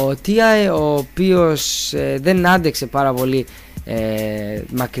 Ο T.I. ο οποίος δεν άντεξε πάρα πολύ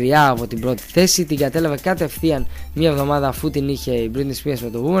μακριά από την πρώτη θέση, την κατέλαβε κατευθείαν μία εβδομάδα αφού την είχε η Britney Spears με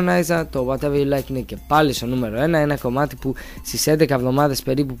το Womanizer. Το Whatever You Like είναι και πάλι στο νούμερο 1, ένα κομμάτι που στις 11 εβδομάδες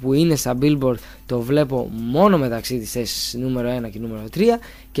περίπου που είναι στα Billboard το βλέπω μόνο μεταξύ της θέσης νούμερο 1 και νούμερο 3,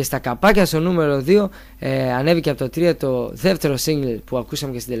 και στα καπάκια στο νούμερο 2 ανέβηκε από το 3 το δεύτερο single που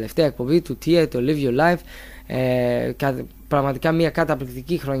ακούσαμε και στην τελευταία εκπομπή του T.I., το Live Your Life. Πραγματικά μια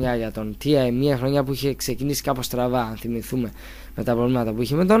καταπληκτική χρονιά για τον T.I., μια χρονιά που είχε ξεκινήσει κάπως στραβά, αν θυμηθούμε, με τα προβλήματα που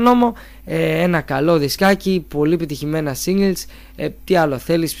είχε με τον νόμο. Ένα καλό δισκάκι, πολύ επιτυχημένα singles. Τι άλλο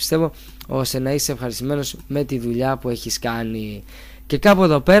θέλεις, πιστεύω, ώστε να είσαι ευχαριστημένος με τη δουλειά που έχεις κάνει. Και κάπου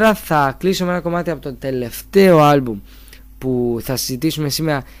εδώ πέρα θα κλείσω με ένα κομμάτι από το τελευταίο άλμπουμ που θα συζητήσουμε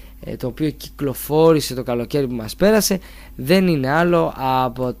σήμερα, το οποίο κυκλοφόρησε το καλοκαίρι που μας πέρασε. Δεν είναι άλλο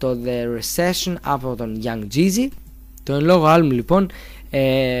από το The Recession από τον Young Jeezy. Το εν λόγω άλμπουμ λοιπόν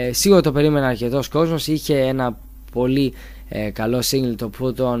σίγουρα το περίμενε αρκετός κόσμος. Είχε ένα πολύ καλό single, το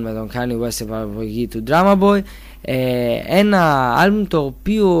Put On, με τον Kanye West σε παραγωγή του Drama Boy. Ένα άλμπουμ το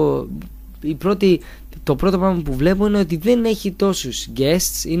οποίο το πρώτο πράγμα που βλέπω είναι ότι δεν έχει τόσους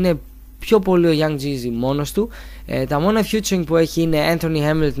guests. Είναι πιο πολύ ο Young Jeezy μόνος του. Τα μόνα featuring που έχει είναι Anthony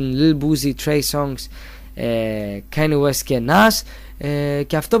Hamilton, Lil Boozy, Trey Songz, Kanye West και Nas,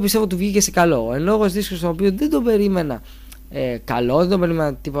 και αυτό πιστεύω του βγήκε σε καλό. Ο εν λόγως δίσκος, τον οποίο δεν το περίμενα καλό, δεν το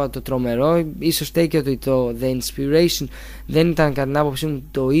περίμενα τίποτα το τρομερό. Ίσως φταίει και ότι το The Inspiration δεν ήταν κατά την άποψή μου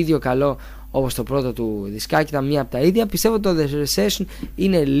το ίδιο καλό όπως το πρώτο του δισκάκι, ήταν μία από τα ίδια. Πιστεύω ότι το The Recession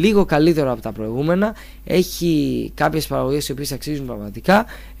είναι λίγο καλύτερο από τα προηγούμενα. Έχει κάποιες παραγωγές οι οποίες αξίζουν πραγματικά.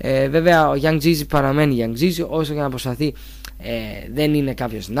 Βέβαια ο Young Jeezy παραμένει Young Jeezy, όσο και να προσπαθεί δεν είναι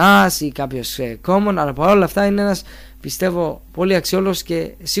κάποιος Nas ή κάποιος Common, αλλά παρόλα αυτά είναι ένας, πιστεύω, πολύ αξιόλογος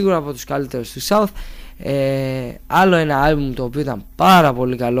και σίγουρα από τους καλύτερους του South. Άλλο ένα άλμπουμ το οποίο ήταν πάρα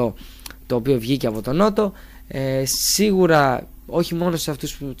πολύ καλό, το οποίο βγήκε από τον Νότο. Σίγουρα όχι μόνο σε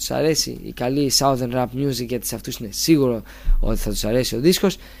αυτούς που τους αρέσει η καλή Southern Rap Music, γιατί σε αυτούς είναι σίγουρο ότι θα τους αρέσει ο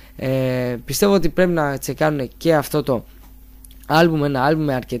δίσκος. Πιστεύω ότι πρέπει να τσεκάρουν και αυτό το άλμπουμ, ένα άλμπουμ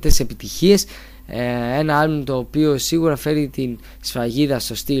με αρκετές επιτυχίες. Ένα άλμπουμ το οποίο σίγουρα φέρει την σφραγίδα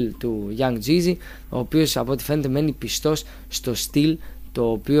στο στυλ του Young Jeezy, ο οποίος από ό,τι φαίνεται μένει πιστός στο στυλ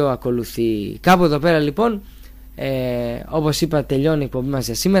το οποίο ακολουθεί. Κάπου εδώ πέρα λοιπόν, όπως είπα, τελειώνει η εκπομπή μας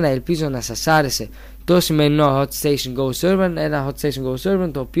για σήμερα. Ελπίζω να σας άρεσε το σημερινό Hot Station Goes Urban, ένα Hot Station Goes Urban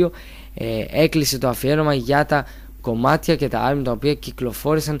το οποίο έκλεισε το αφιέρωμα για τα κομμάτια και τα άλμπουμ τα οποία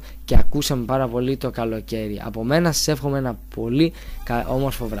κυκλοφόρησαν και ακούσαμε πάρα πολύ το καλοκαίρι. Από μένα σας εύχομαι ένα πολύ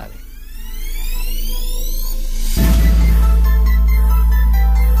όμορφο βράδυ.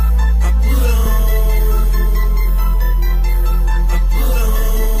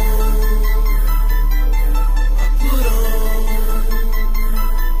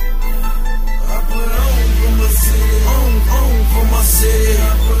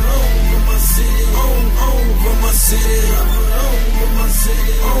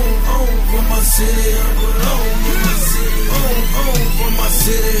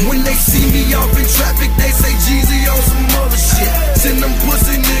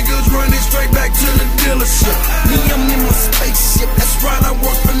 back to the dealership. Me, I'm in my spaceship. That's right, I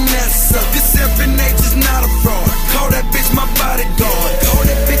work for NASA. This FNH is not a fraud. Call that bitch my bodyguard. Call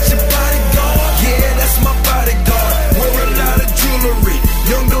that bitch your bodyguard. Yeah, that's my bodyguard. Wear a lot of jewelry.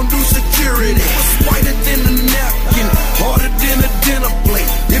 Young don't do security. It's whiter than a napkin, harder than a dinner plate.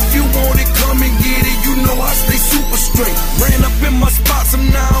 If you want it, come and get it. You know I stay super straight. Ran up in my spots, I'm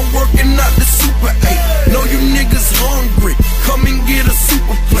now working out the Super 8. Know you niggas hungry, come and get a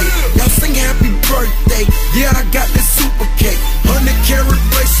super plate. Y'all sing happy birthday, yeah I got this super cake. 100-carat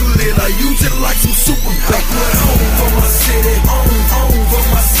bracelet, I use it like some super bait. I put on for my city, on for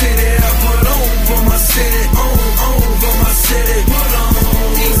my city. I put on for my city, on for my city. Put on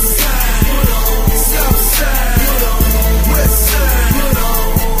east side, put on south side, put on west side, put on.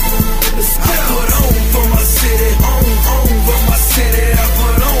 I put on for my city, on for my city. I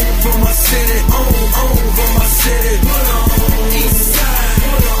put on for my city, on for my city. Put on east side,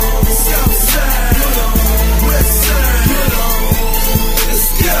 put on south side, put on west side, put on. Let's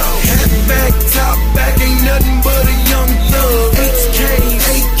go. Hat back, top back, ain't nothing but a young thug. HKs,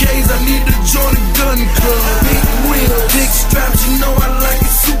 8Ks, I need to join the gun club. Big wheel, big straps, you know I like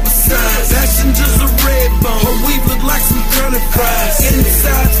it super size. Passengers a red bone, her weave look like some curly fries.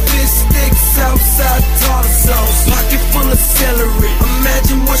 Inside fish sticks, outside tartar sauce. Pocket full of celery,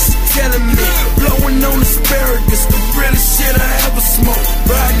 imagine what she telling me. Blowing on asparagus, the realest shit I ever smoked.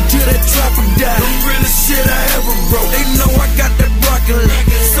 Riding to that trapper die, the realest shit I ever wrote. They know I got that broccoli,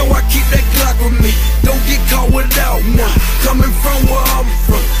 so I keep that Glock with me. Don't get caught without one. Coming from where I'm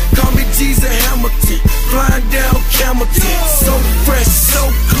from, call me Jesus Hamilton. Flying down Camelton, so fresh, so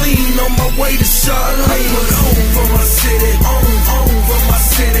clean, on my way to Charlotte. I put on for my city, on for my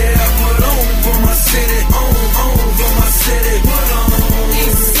city. I put on for my city, on for my city. Put on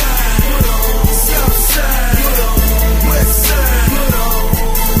east side, put on south side, put on west side, put on.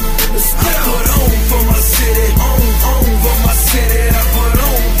 I put on for my city, on for my city. I put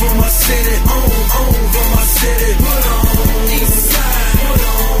on for my city, on for my city. Put on east side, put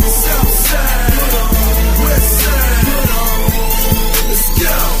on south side, put on west side, put on. Let's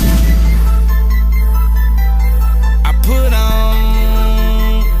go. I put on,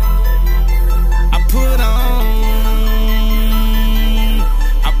 I put on,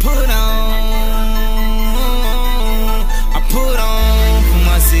 I put on, I put on for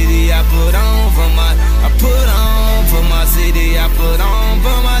my city. I put on for my, I put on for my city. I put on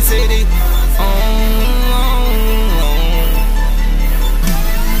for my city.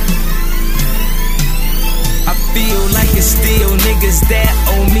 I feel like it's still niggas that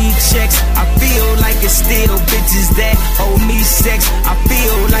owe me checks. I feel like it's still bitches that owe me sex. I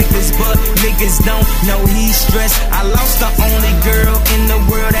feel like this, but niggas don't know he's stressed. I lost the only girl in the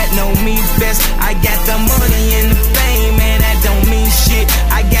world that know me best. I got the money and the fame, man, that don't mean shit.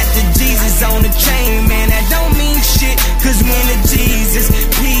 I got the Jesus on the chain, man, that don't mean shit. Cause when the Jesus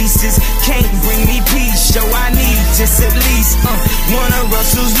pieces can't bring me peace, so I need just at least one of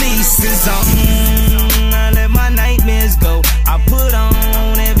Russell's nieces. I let my nightmares go. I put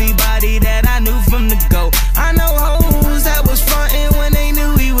on everybody that I knew from the go. I know hoes that was frontin' when they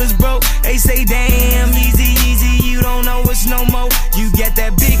knew he was broke. They say, damn, easy, you don't know us no more. You got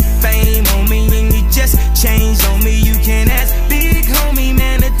that big fame on me and you just changed on me. You can ask big homie,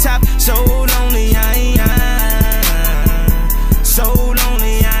 man, the top so lonely, so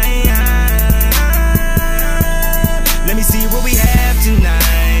lonely, Let me see what we have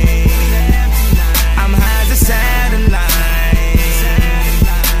tonight. I'm high as a satellite.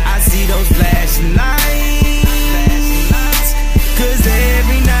 I see those flashing lights. Cause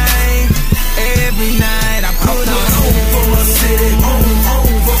every night I put on for my city, on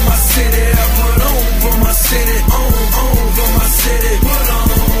for my city. I put on for my city, on for my city. Put on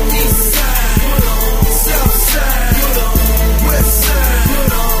east side, put on south side, put on west side,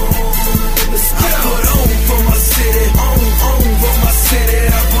 put on. I put on for my city, on for my city.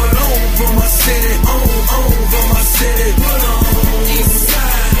 I put on for my city, on for my city. Put on east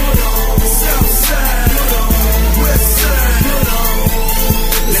side, put on south side, put on west side, put on.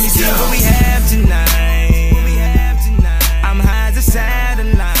 Let me see what we have tonight. I'm high as a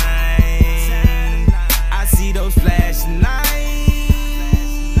satellite. I see those flashing lights.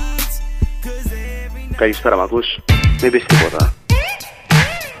 Καλησπέρα, μ' ακούς? Μην πεις τίποτα.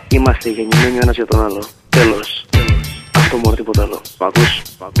 Είμαστε γεννημένοι ο ένας για τον άλλο. Τέλος. Αυτό μόνο, τίποτα άλλο. Μ' ακούς?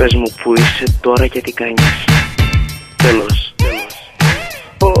 Πες μου που είσαι τώρα και τι κάνεις. Τέλος.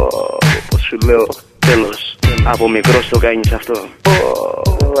 Πώς σου λέω. Τέλος. Από μικρός το κάνεις αυτό.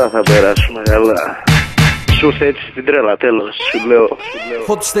 Όλα θα περάσουμε καλά. Σου ήρθε έτσι στην τρέλα, τέλος. Σου λέω.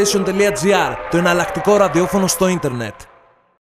 HotStation.gr, το εναλλακτικό ραδιόφωνο στο ίντερνετ.